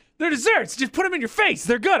any. They're desserts. Just put them in your face.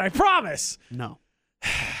 They're good. I promise. No.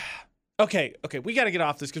 Okay. We got to get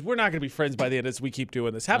off this because we're not going to be friends by the end of this. We keep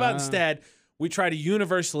doing this. How about instead we try to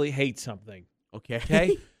universally hate something?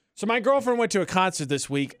 Okay. So my girlfriend went to a concert this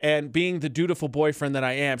week, and being the dutiful boyfriend that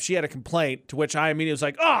I am, she had a complaint, to which I immediately was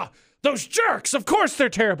like, those jerks. Of course they're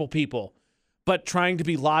terrible people. But trying to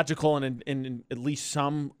be logical and in at least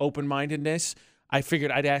some open-mindedness, I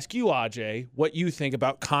figured I'd ask you, Ajay, what you think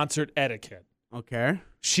about concert etiquette. Okay.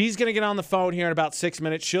 She's going to get on the phone here in about 6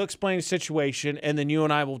 minutes. She'll explain the situation, and then you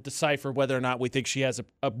and I will decipher whether or not we think she has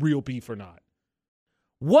a real beef or not.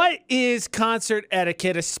 What is concert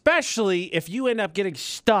etiquette, especially if you end up getting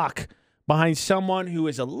stuck behind someone who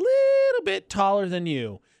is a little bit taller than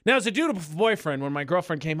you? Now, as a dutiful boyfriend, when my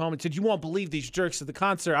girlfriend came home and said, "You won't believe these jerks at the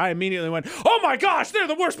concert," I immediately went, "Oh my gosh, they're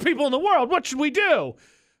the worst people in the world. What should we do?"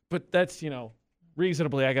 But that's,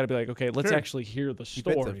 reasonably, I got to be like, okay, let's actually hear the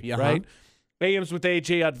story, right? AMs with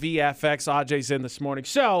AJ at VFX. Ajay's in this morning.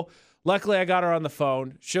 So, luckily, I got her on the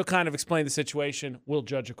phone. She'll kind of explain the situation. We'll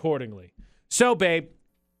judge accordingly. So, babe,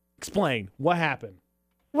 explain. What happened?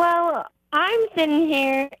 Well, I'm sitting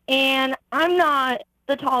here, and I'm not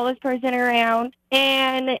the tallest person around.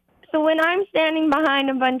 And so when I'm standing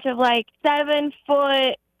behind a bunch of,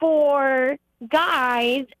 7'4"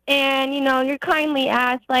 guys, and, you're kindly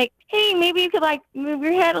asked, hey, maybe you could, move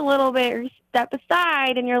your head a little bit or step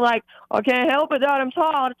aside, and you're like, I can't help it that I'm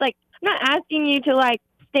tall. It's like, I'm not asking you to,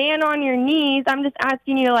 stand on your knees. I'm just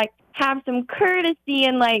asking you to, have some courtesy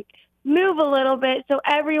and, move a little bit so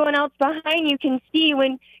everyone else behind you can see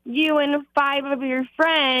when you and 5 of your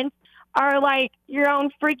friends are your own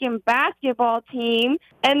freaking basketball team,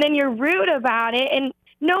 and then you're rude about it, and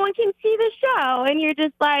no one can see the show, and you're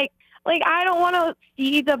just I don't want to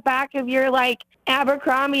see the back of your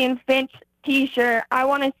Abercrombie and Finch t-shirt. I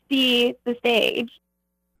want to see the stage.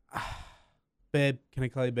 Babe, can I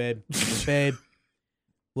call you babe? Babe,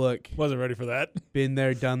 look. Wasn't ready for that. Been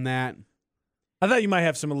there, done that. I thought you might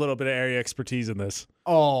have a little bit of area expertise in this.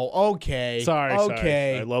 Oh, okay. Sorry.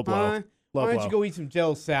 Low blow. Huh? Why don't you go eat some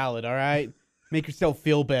Jello salad, all right? Make yourself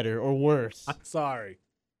feel better or worse. I'm sorry.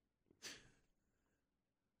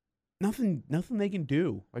 Nothing they can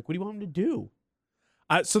do. What do you want them to do?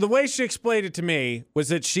 So the way she explained it to me was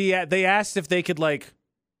that they asked if they could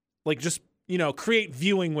just create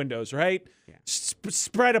viewing windows, right? Yeah.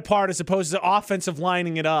 Spread apart as opposed to offensive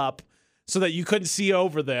lining it up so that you couldn't see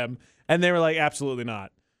over them, and they were like, absolutely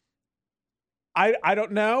not. I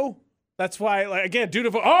don't know. That's why, again,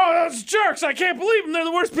 dutiful. Oh, those jerks! I can't believe them. They're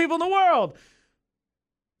the worst people in the world.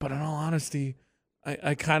 But in all honesty,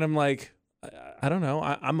 I kind of I don't know.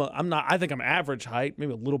 I'm not. I think I'm average height,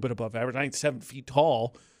 maybe a little bit above average. I ain't 7 feet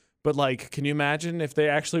tall, but can you imagine if they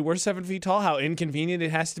actually were 7 feet tall? How inconvenient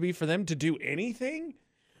it has to be for them to do anything.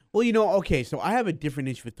 Well, okay. So I have a different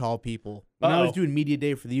issue with tall people. When I was doing media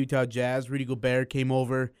day for the Utah Jazz, Rudy Gobert came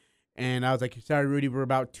over, and I was like, "Sorry, Rudy, we're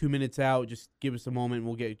about 2 minutes out. Just give us a moment.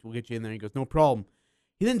 We'll get you in there." He goes, "No problem."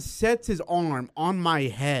 He then sets his arm on my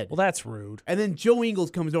head. Well, that's rude. And then Joe Ingles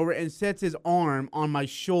comes over and sets his arm on my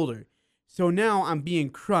shoulder. So now I'm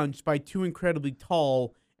being crunched by 2 incredibly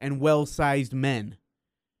tall and well-sized men.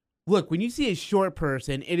 Look, when you see a short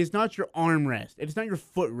person, it is not your arm rest. It is not your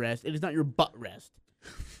foot rest. It is not your butt rest.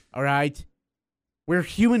 All right? We're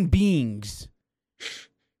human beings.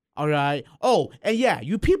 All right? Oh, and yeah,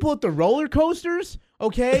 you people at the roller coasters,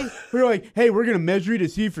 okay? We're like, hey, we're going to measure you to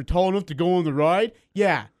see if you're tall enough to go on the ride.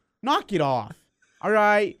 Yeah, knock it off. All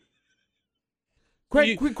right?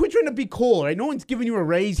 Quit trying to be cool, all right? No one's giving you a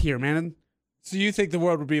raise here, man. So you think the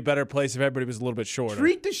world would be a better place if everybody was a little bit shorter?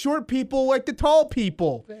 Treat the short people like the tall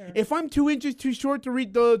people. Fair. If I'm 2 inches too short to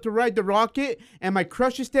ride the rocket and my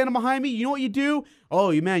crush is standing behind me, you know what you do?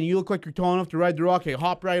 Oh, you look like you're tall enough to ride the rocket.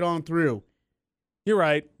 Hop right on through. You're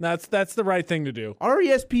right. That's the right thing to do.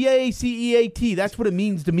 RESPACEAT. That's what it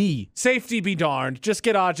means to me. Safety be darned. Just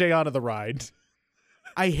get Ajay onto the ride.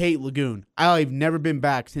 I hate Lagoon. I've never been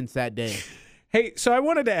back since that day. Hey, so I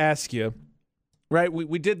wanted to ask you, right?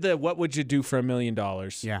 We did the what would you do for $1 million?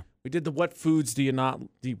 Yeah. We did the what foods do you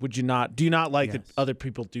not like that other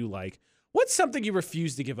people do like? What's something you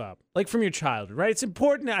refuse to give up, from your childhood, right? It's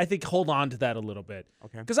important to, I think, hold on to that a little bit.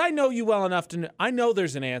 Okay. Because I know you well enough I know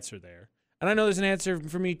there's an answer there. And I know there's an answer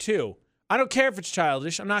for me, too. I don't care if it's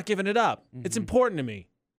childish. I'm not giving it up. Mm-hmm. It's important to me.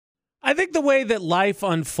 I think the way that life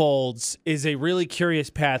unfolds is a really curious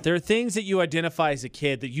path. There are things that you identify as a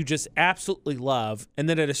kid that you just absolutely love, and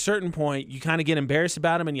then at a certain point, you kind of get embarrassed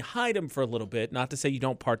about them and you hide them for a little bit, not to say you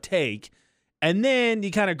don't partake. And then you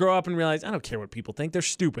kind of grow up and realize, I don't care what people think. They're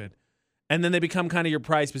stupid. And then they become kind of your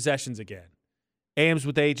prized possessions again. AMs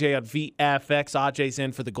with AJ on VFX. Ajay's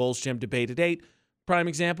in for the Gold's Gym debate at 8. Prime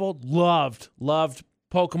example, loved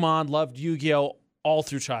Pokemon, loved Yu-Gi-Oh! All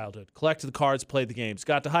through childhood. Collected the cards, played the games.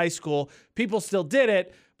 Got to high school, people still did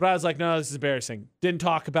it, but I was like, no, this is embarrassing. Didn't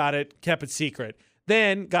talk about it, kept it secret.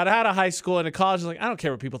 Then got out of high school and in college, I was like, I don't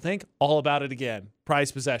care what people think. All about it again.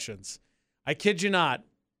 Prized possessions. I kid you not.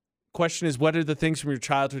 Question is, what are the things from your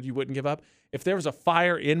childhood you wouldn't give up? If there was a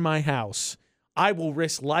fire in my house, I will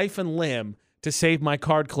risk life and limb to save my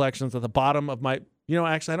card collections at the bottom of my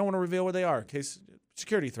Actually, I don't want to reveal where they are in case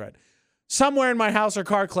security threat. Somewhere in my house or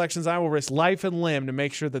car collections, I will risk life and limb to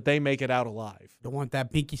make sure that they make it out alive. Don't want that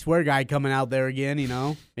pinky swear guy coming out there again,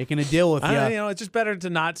 making a deal with you. It's just better to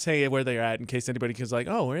not say where they're at in case anybody is like,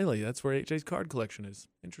 oh, really? That's where AJ's card collection is.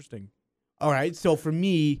 Interesting. All right, so for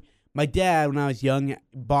me, my dad, when I was young,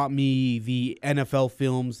 bought me the NFL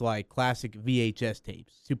films, like classic VHS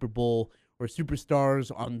tapes, Super Bowl or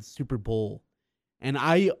Superstars on Super Bowl. And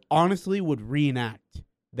I honestly would reenact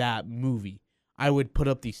that movie. I would put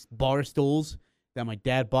up these bar stools that my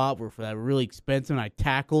dad bought were really expensive, and I'd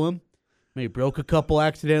tackle them. Maybe broke a couple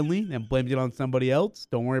accidentally, then blamed it on somebody else.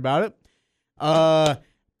 Don't worry about it.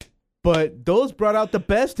 But those brought out the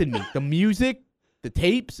best in me, the music, the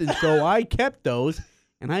tapes, and so I kept those,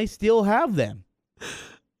 and I still have them.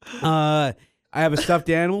 I have a stuffed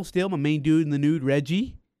animal still, my main dude in the nude,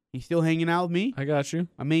 Reggie. He's still hanging out with me. I got you.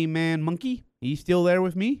 My main man, Monkey, he's still there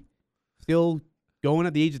with me. Still going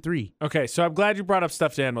at the age of 3. Okay, so I'm glad you brought up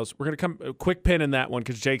stuffed animals. We're going to come a quick pin in that one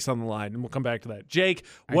because Jake's on the line, and we'll come back to that. Jake,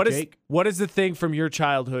 what is the thing from your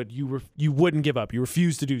childhood you wouldn't give up? You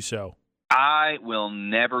refuse to do so. I will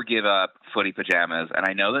never give up footy pajamas, and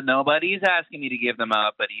I know that nobody's asking me to give them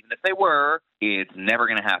up, but even if they were, it's never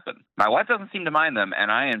going to happen. My wife doesn't seem to mind them,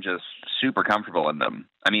 and I am just super comfortable in them.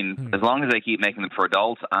 I mean, as long as they keep making them for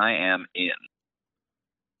adults, I am in.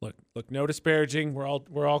 Look, no disparaging. We're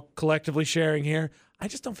all collectively sharing here. I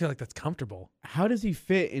just don't feel like that's comfortable. How does he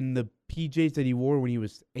fit in the PJs that he wore when he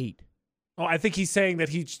was 8? Oh, I think he's saying that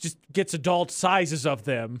he just gets adult sizes of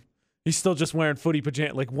them. He's still just wearing footy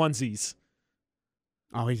pajamas, like onesies.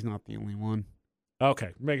 Oh, he's not the only one.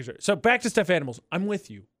 Okay, making sure. So back to stuffed animals. I'm with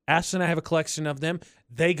you. Ashton and I have a collection of them.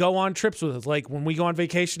 They go on trips with us. Like when we go on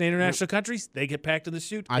vacation to international countries, they get packed in the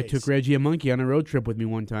suitcase. I took Reggie and Monkey on a road trip with me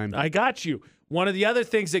one time. I got you. One of the other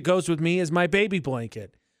things that goes with me is my baby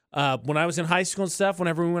blanket. When I was in high school and stuff,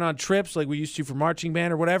 whenever we went on trips, like we used to for marching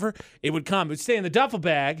band or whatever, it would come. It would stay in the duffel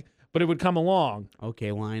bag, but it would come along.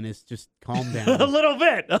 Okay, Linus, just calm down. a little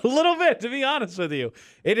bit, to be honest with you.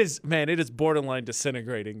 It is borderline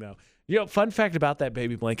disintegrating, though. Fun fact about that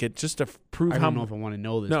baby blanket, just to prove I don't know if I want to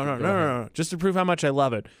know this. No. Just to prove how much I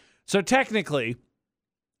love it. So technically,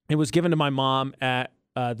 it was given to my mom at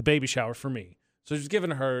the baby shower for me. So it was given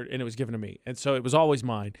to her, and it was given to me. And so it was always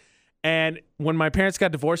mine. And when my parents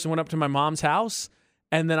got divorced and went up to my mom's house,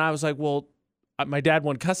 and then I was like, well, my dad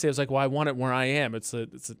won custody. I was like, well, I want it where I am. It's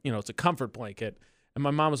a comfort blanket. And my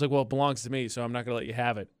mom was like, well, it belongs to me, so I'm not going to let you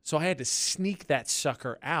have it. So I had to sneak that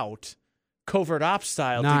sucker out, covert ops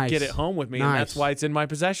style, to get it home with me. And that's why it's in my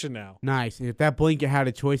possession now. Nice. And if that blanket had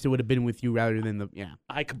a choice, it would have been with you rather than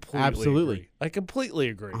I completely agree. I completely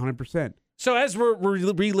agree. 100%. So as we're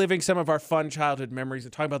reliving some of our fun childhood memories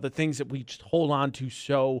and talking about the things that we just hold on to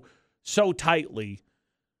so tightly,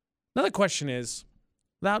 another question is,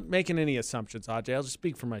 without making any assumptions, Ajay, I'll just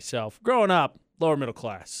speak for myself. Growing up, lower middle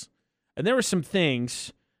class, and there were some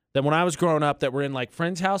things that when I was growing up that were in like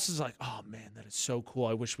friends' houses, like, oh man, that is so cool.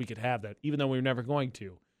 I wish we could have that, even though we were never going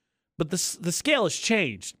to. But the scale has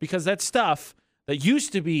changed because that stuff that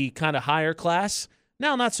used to be kind of higher class,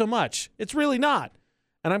 now not so much. It's really not.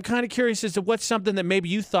 And I'm kind of curious as to what's something that maybe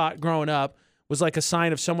you thought growing up was like a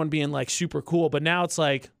sign of someone being like super cool, but now it's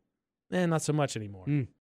like, not so much anymore.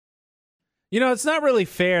 It's not really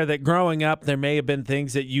fair that growing up there may have been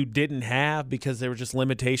things that you didn't have because there were just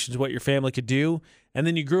limitations of what your family could do. And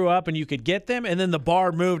then you grew up and you could get them, and then the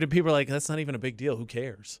bar moved and people are like, that's not even a big deal. Who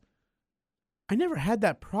cares? I never had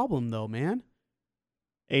that problem though, man.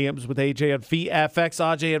 AMs with AJ on VFX,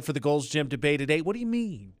 Ajay, and for the Gold's Gym debate at 8. What do you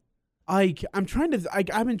mean? I've been trying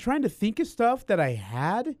to think of stuff that I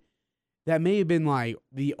had that may have been like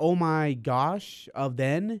the oh my gosh of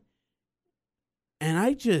then. And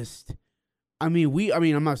I'm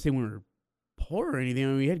not saying we were poor or anything. I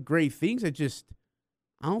mean, we had great things. I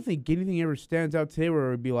don't think anything ever stands out today where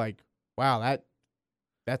it would be like, wow,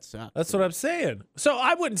 that sucks. That's what I'm saying. So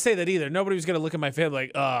I wouldn't say that either. Nobody was going to look at my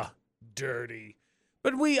family like, dirty.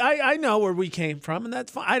 But I know where we came from, and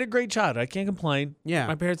that's fine. I had a great childhood. I can't complain. Yeah.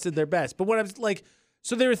 My parents did their best. But what I was like,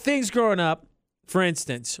 so there were things growing up. For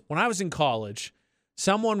instance, when I was in college,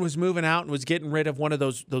 someone was moving out and was getting rid of one of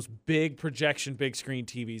those big projection, big screen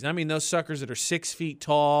TVs. I mean, those suckers that are 6 feet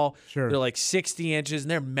tall. Sure. They're like 60 inches, and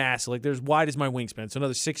they're massive. Like, they're as wide as my wingspan, so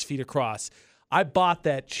another 6 feet across. I bought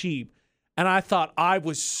that cheap, and I thought I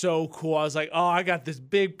was so cool. I was like, oh, I got this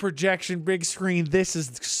big projection, big screen. This is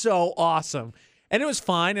so awesome. And it was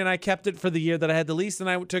fine, and I kept it for the year that I had the lease, and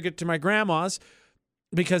I took it to my grandma's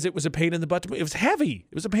because it was a pain in the butt. It was heavy.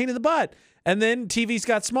 It was a pain in the butt. And then TVs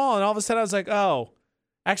got small, and all of a sudden I was like, oh,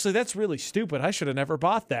 Actually, that's really stupid. I should have never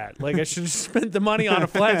bought that. Like, I should have spent the money on a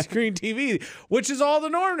flat screen TV, which is all the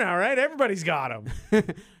norm now, right? Everybody's got them.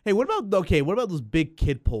 Hey, what about those big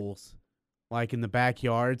kid poles? Like in the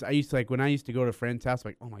backyards. When I used to go to friends' house,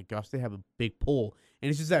 like, oh my gosh, they have a big pole. And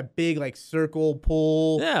it's just that big, like, circle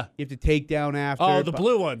pole. Yeah. You have to take down after. Oh, the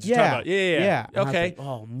blue ones. You're talking about. Yeah. And I was Okay. like,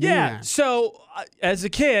 oh, man. Yeah. So, as a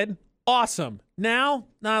kid, awesome. Now,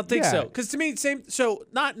 no, I don't think Yeah. so. Because to me, same. So,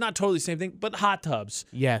 not totally the same thing, but hot tubs.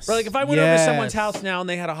 Yes. Right, like if I went over to someone's Yes. house now and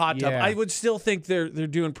they had a hot tub, Yeah. I would still think they're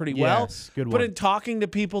doing pretty well. Yes, good But one. in talking to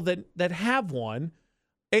people that have one,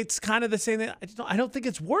 it's kind of the same thing. I don't think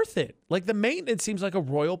it's worth it. Like the maintenance seems like a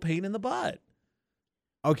royal pain in the butt.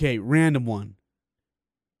 Okay, random one.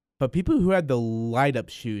 But people who had the light up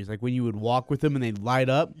shoes, like when you would walk with them and they'd light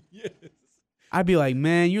up, Yes. I'd be like,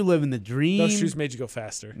 man, you're living the dream. Those shoes made you go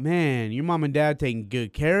faster. Man, your mom and dad taking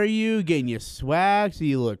good care of you, getting you swag so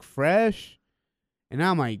you look fresh. And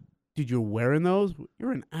I'm like, dude, you're wearing those?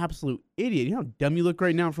 You're an absolute idiot. You know how dumb you look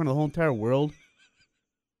right now in front of the whole entire world?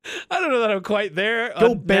 I don't know that I'm quite there.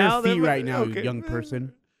 Go bare now feet that- right now, okay. young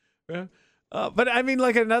person. Yeah. But I mean,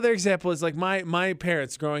 like another example is like my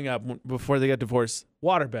parents growing up before they got divorced,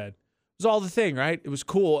 waterbed. It was all the thing, right? It was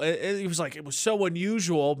cool. It was so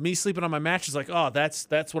unusual. Me sleeping on my mattress, like, oh, that's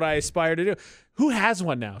what I aspire to do. Who has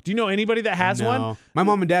one now? Do you know anybody that has one? No. My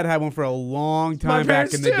mom and dad had one for a long time back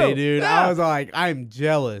parents in the day, too. dude. Yeah. I was like, I'm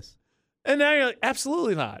jealous. And now you're like,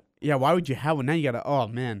 absolutely not. Yeah, why would you have one? Now you gotta, oh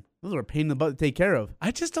man, those are a pain in the butt to take care of.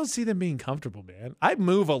 I just don't see them being comfortable, man. I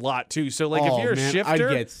move a lot too. So like oh, if you're man, a shifter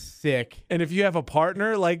I'd get sick. and if you have a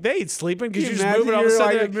partner, like they ain't sleeping because Can you you just move it all of a imagine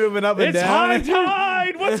sudden. you're, like, moving up and it's down? high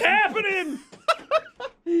tide. What's happening?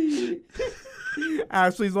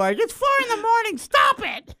 Ashley's like, it's 4 a.m. Stop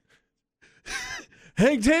it.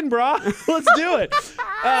 Hang 10, brah. Let's do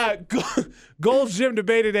it. Gold's Gym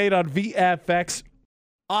debate at 8 on VFX.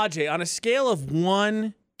 Ajay, on a scale of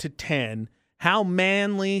 1 to 10, how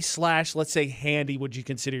manly / let's say handy would you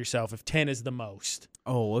consider yourself if 10 is the most?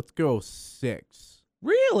 Oh, let's go 6.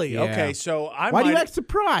 Really? Yeah. Okay, so Why do you act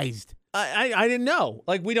surprised? I didn't know.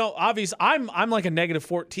 Like we don't obviously I'm like a negative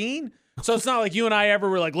 14. So it's not like you and I ever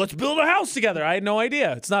were like, let's build a house together. I had no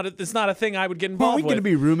idea. It's not a thing I would get Are involved we with. going to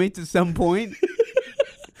be roommates at some point?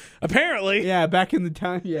 Apparently. Yeah, back in the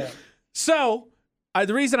time. Yeah. So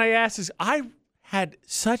the reason I asked is I had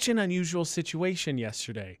such an unusual situation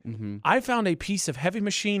yesterday. Mm-hmm. I found a piece of heavy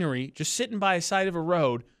machinery just sitting by a side of a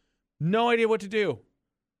road. No idea what to do.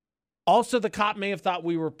 Also, the cop may have thought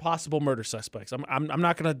we were possible murder suspects. I'm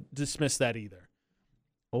not going to dismiss that either.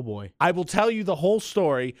 Oh, boy. I will tell you the whole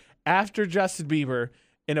story after Justin Bieber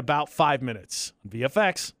in about 5 minutes.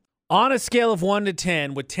 VFX. On a scale of 1 to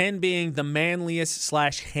 10, with 10 being the manliest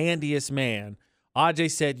 / handiest man, Ajay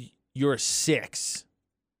said you're a 6.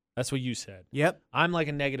 That's what you said. Yep. I'm like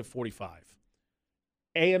a negative 45.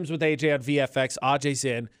 AMs with AJ on VFX. Ajay's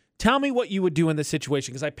in. Tell me what you would do in this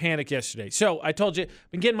situation because I panicked yesterday. So I told you,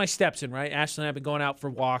 I've been getting my steps in, right? Ashley and I have been going out for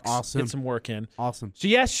walks, Awesome. get some work in. Awesome. So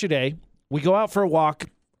yesterday, we go out for a walk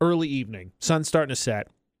early evening. Sun's starting to set.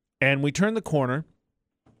 And we turn the corner,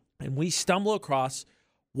 and we stumble across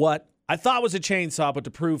what I thought was a chainsaw, but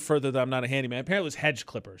to prove further that I'm not a handyman, apparently it was hedge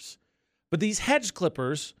clippers. But these hedge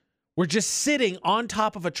clippers were just sitting on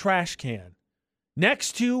top of a trash can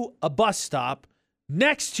next to a bus stop,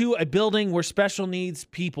 next to a building where special needs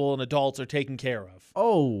people and adults are taken care of.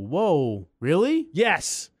 Oh, whoa. Really?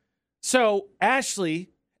 Yes. So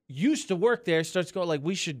Ashley used to work there, starts going like,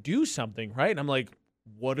 we should do something, right? And I'm like,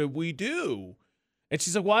 what do we do? And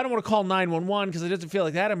she's like, well, I don't want to call 911 because it doesn't feel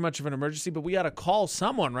like that much of an emergency, but we got to call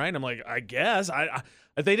someone, right? And I'm like, I guess.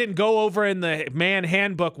 If they didn't go over in the man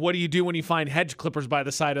handbook, what do you do when you find hedge clippers by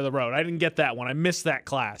the side of the road? I didn't get that one. I missed that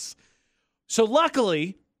class. So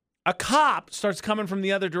luckily, a cop starts coming from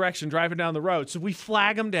the other direction, driving down the road. So we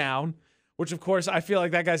flag him down, which, of course, I feel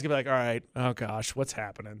like that guy's going to be like, all right, oh, gosh, what's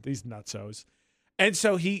happening? These nutsos. And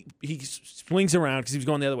so he swings around because he was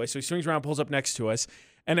going the other way. So he swings around, pulls up next to us.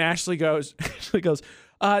 And Ashley goes,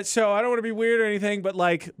 so I don't want to be weird or anything, but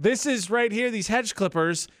like this is right here, these hedge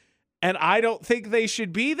clippers, and I don't think they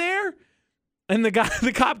should be there. And the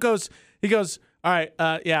cop goes, all right,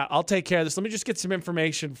 yeah, I'll take care of this. Let me just get some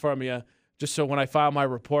information from you, just so when I file my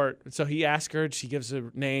report. And so he asks her, she gives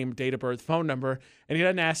her name, date of birth, phone number, and he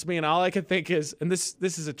doesn't ask me. And all I can think is, and this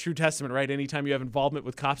is a true testament, right? Anytime you have involvement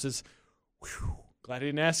with cops is, whew, glad he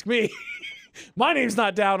didn't ask me. My name's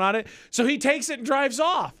not down on it. So he takes it and drives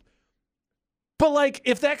off. But like,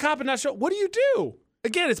 if that cop is not sure, what do you do?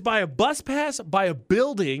 Again, it's by a bus pass, by a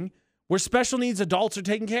building where special needs adults are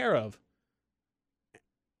taken care of.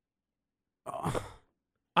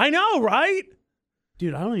 I know, right?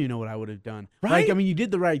 Dude, I don't even know what I would have done. Right? Like, I mean, you did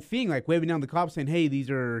the right thing, like waving down the cops saying, hey, these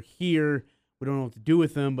are here. We don't know what to do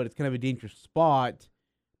with them, but it's kind of a dangerous spot.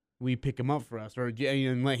 We pick him up for us or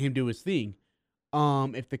and let him do his thing.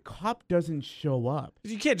 If the cop doesn't show up.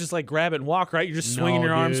 You can't just like grab it and walk, right? You're just swinging No,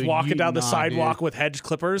 your arms, dude, walking down the sidewalk dude. with hedge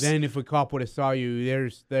clippers. Then if a cop would have saw you,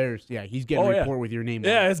 he's getting a report with your name on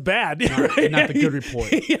Yeah, it. it's bad. Not the good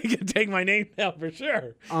report. You can take my name down for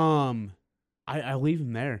sure. I leave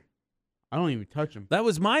him there. I don't even touch him. That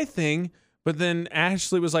was my thing. But then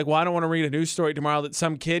Ashley was like, well, I don't want to read a news story tomorrow that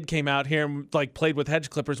some kid came out here and like played with hedge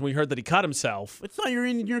clippers and we heard that he cut himself. It's not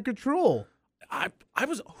in your control. I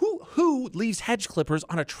was who leaves hedge clippers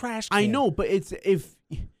on a trash can? I know, but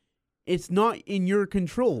it's not in your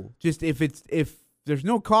control. Just if there's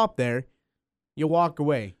no cop there, you walk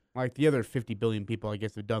away. Like the other 50 billion people, I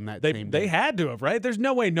guess, have done that same day. They had to have, right? There's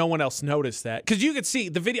no way no one else noticed that. Because you could see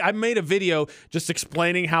the video. I made a video just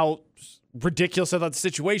explaining how ridiculous I thought the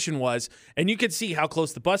situation was, and you could see how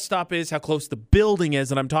close the bus stop is, how close the building is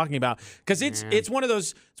that I'm talking about. Because it's one of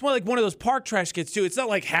those, it's more like one of those park trash kits too. It's not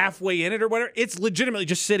like halfway in it or whatever. It's legitimately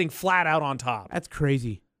just sitting flat out on top. That's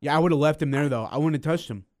crazy. Yeah, I would have left him there though. I wouldn't have touched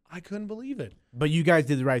him. I couldn't believe it. But you guys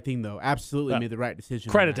did the right thing though. Absolutely made the right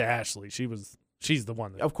decision. Credit to Ashley. She's the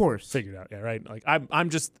one that of course figured out. Yeah, right. Like I'm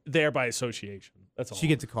just there by association. That's all. She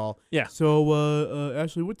gets a call. Yeah. So,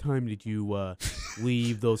 Ashley, what time did you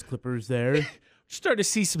leave those clippers there? Starting to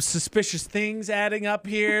see some suspicious things adding up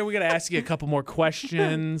here. We got to ask you a couple more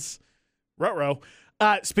questions. Ruh-roh.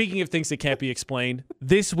 Speaking of things that can't be explained,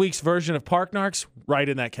 this week's version of Park Narcs, right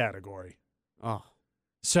in that category. Oh.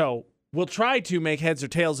 So we'll try to make heads or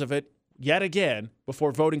tails of it yet again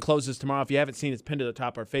before voting closes tomorrow. If you haven't seen it, it's pinned to the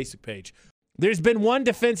top of our Facebook page. There's been one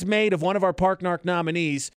defense made of one of our Park Narc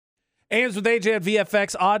nominees. AMs with AJ at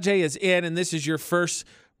VFX. Ajay is in, and this is your first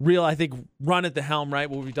real, I think, run at the helm, right,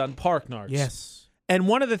 where we've done Park Narcs. Yes. And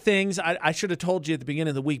one of the things, I should have told you at the beginning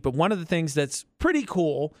of the week, but one of the things that's pretty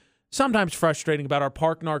cool, sometimes frustrating about our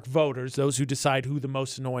Park Narc voters, those who decide who the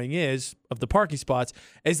most annoying is of the parking spots,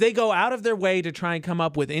 is they go out of their way to try and come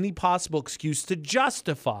up with any possible excuse to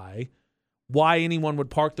justify why anyone would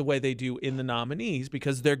park the way they do in the nominees,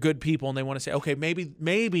 because they're good people and they want to say, okay,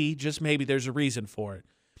 maybe, just maybe there's a reason for it.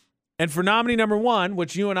 And for nominee number one,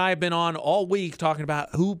 which you and I have been on all week talking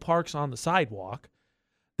about who parks on the sidewalk,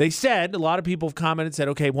 they said, a lot of people have commented, said,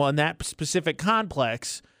 okay, well, in that specific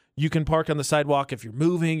complex, you can park on the sidewalk if you're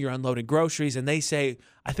moving, you're unloading groceries. And they say,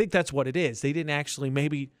 I think that's what it is. They didn't actually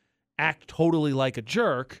maybe act totally like a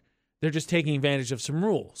jerk. They're just taking advantage of some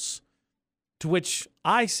rules. To which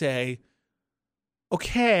I say,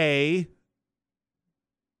 okay,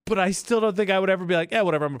 but I still don't think I would ever be like, yeah,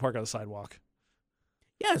 whatever, I'm going to park on the sidewalk.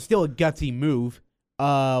 Yeah, it's still a gutsy move.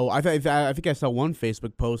 I think I saw one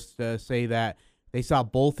Facebook post say that they saw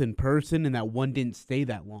both in person and that one didn't stay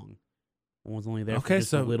that long. One was only there for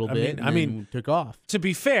just a little bit and then took off. To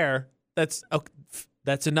be fair, that's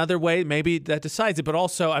another way. Maybe that decides it. But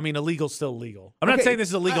also, illegal's still illegal. I'm not saying this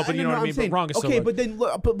is illegal, but you know what I mean? But wrong is still wrong. But then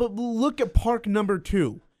look at park number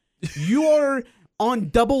 2. You are on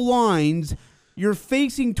double lines. You're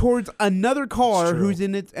facing towards another car who's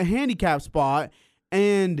in a handicap spot.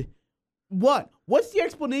 And what's the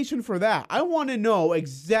explanation for that? I want to know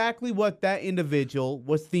exactly what that individual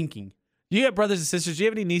was thinking. You have brothers and sisters. Do you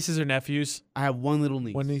have any nieces or nephews? I have one little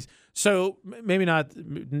niece. One niece. So maybe not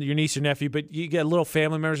your niece or nephew, but you get little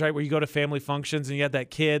family members, right, where you go to family functions and you have that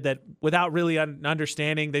kid that without really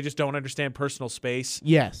understanding, they just don't understand personal space.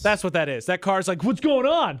 Yes. That's what that is. That car's like, what's going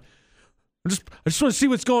on? I just want to see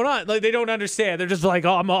what's going on. Like, they don't understand. They're just like,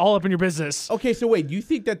 oh, I'm all up in your business. Okay, so wait, do you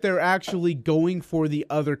think that they're actually going for the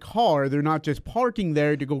other car? They're not just parking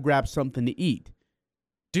there to go grab something to eat?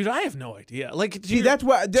 Dude, I have no idea. Like, that's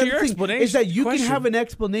what your explanation is that you can have an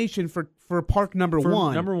explanation for park number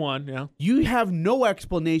one. Number one, yeah. You have no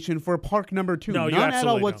explanation for park number 2. No, none at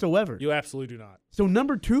all whatsoever. You absolutely do not. So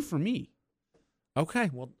number 2 for me. Okay,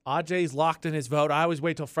 well, Ajay's locked in his vote. I always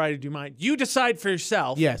wait till Friday to do mine. You decide for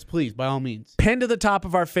yourself. Yes, please, by all means. Pinned to the top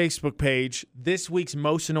of our Facebook page, this week's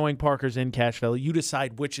most annoying parkers in Cache Valley. You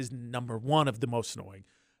decide which is number 1 of the most annoying.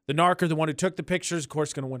 The narker, the one who took the pictures, of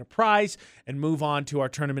course, going to win a prize and move on to our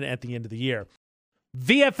tournament at the end of the year.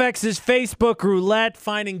 VFX's Facebook roulette,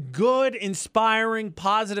 finding good, inspiring,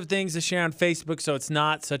 positive things to share on Facebook so it's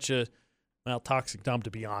not such a, toxic dump, to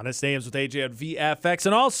be honest. AMs with AJ at VFX.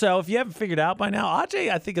 And also, if you haven't figured out by now,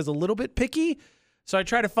 Ajay, I think, is a little bit picky. So I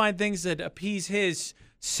try to find things that appease his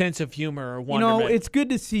sense of humor or wonderment. It's good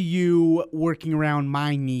to see you working around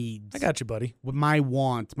my needs. I got you, buddy. With my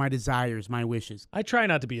wants, my desires, my wishes. I try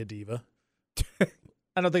not to be a diva.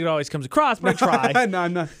 I don't think it always comes across, but I try. No,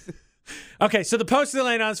 I'm not. Okay, so the post that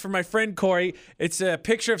laying on is from my friend Corey. It's a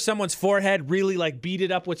picture of someone's forehead really like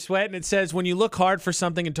beaded up with sweat, and it says, when you look hard for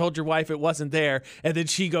something and told your wife it wasn't there, and then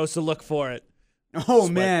she goes to look for it. Oh,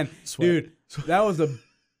 Sweat. man. Sweat. Dude, that was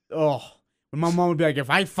when my mom would be like, if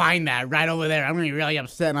I find that right over there, I'm going to be really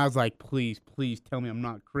upset. And I was like, please tell me I'm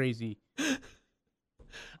not crazy. I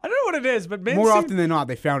don't know what it is, but men More seem, often than not,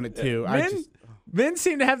 they found it too. men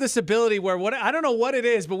seem to have this ability where I don't know what it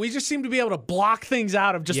is, but we just seem to be able to block things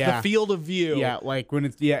out of just the field of view. Yeah, like when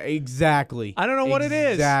it's exactly. I don't know what it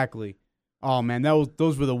is. Exactly. Oh man,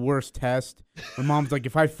 those were the worst tests. My mom's like,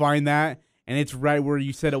 if I find that and it's right where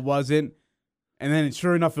you said it wasn't, and then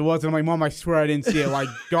sure enough it wasn't. I'm like, Mom, I swear I didn't see it. Like,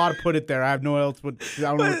 God put it there. I have no else. I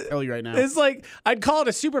don't know what to tell you right now. It's like I'd call it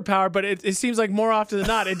a superpower, but it seems like more often than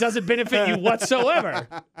not, it doesn't benefit you whatsoever.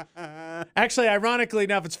 Actually, ironically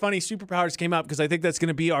enough, it's funny superpowers came up because I think that's going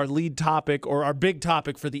to be our lead topic or our big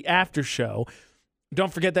topic for the after show.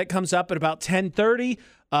 Don't forget that comes up at about 10:30.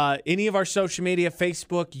 Any of our social media,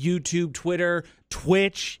 Facebook, YouTube, Twitter,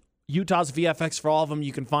 Twitch, Utah's VFX for all of them.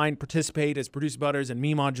 You can participate as Producer Butters and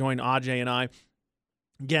Mima join Ajay and I.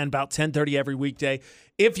 Again, about 10:30 every weekday.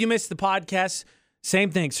 If you missed the podcast,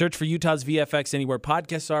 same thing. Search for Utah's VFX anywhere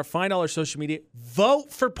podcasts are. Find all our social media.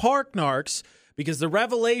 Vote for Park Narcs, because the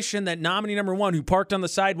revelation that nominee number 1, who parked on the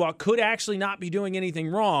sidewalk, could actually not be doing anything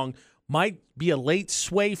wrong, might be a late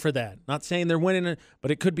sway for that. Not saying they're winning,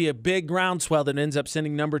 but it could be a big groundswell that ends up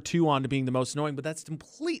sending number 2 on to being the most annoying, but that's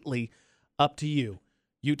completely up to you.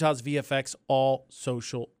 Utah's VFX, all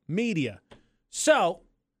social media. So,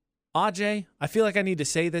 Ajay, I feel like I need to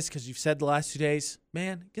say this because you've said the last 2 days,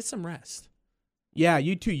 man, get some rest. Yeah,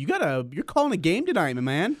 you too. You're calling a game tonight, my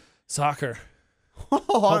man. Soccer.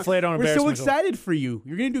 Hopefully I don't embarrass myself. We're so myself. excited for you.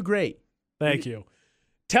 You're going to do great. Thank you.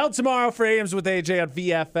 Till tomorrow for AMs with AJ on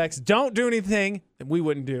VFX. Don't do anything that we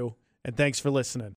wouldn't do. And thanks for listening.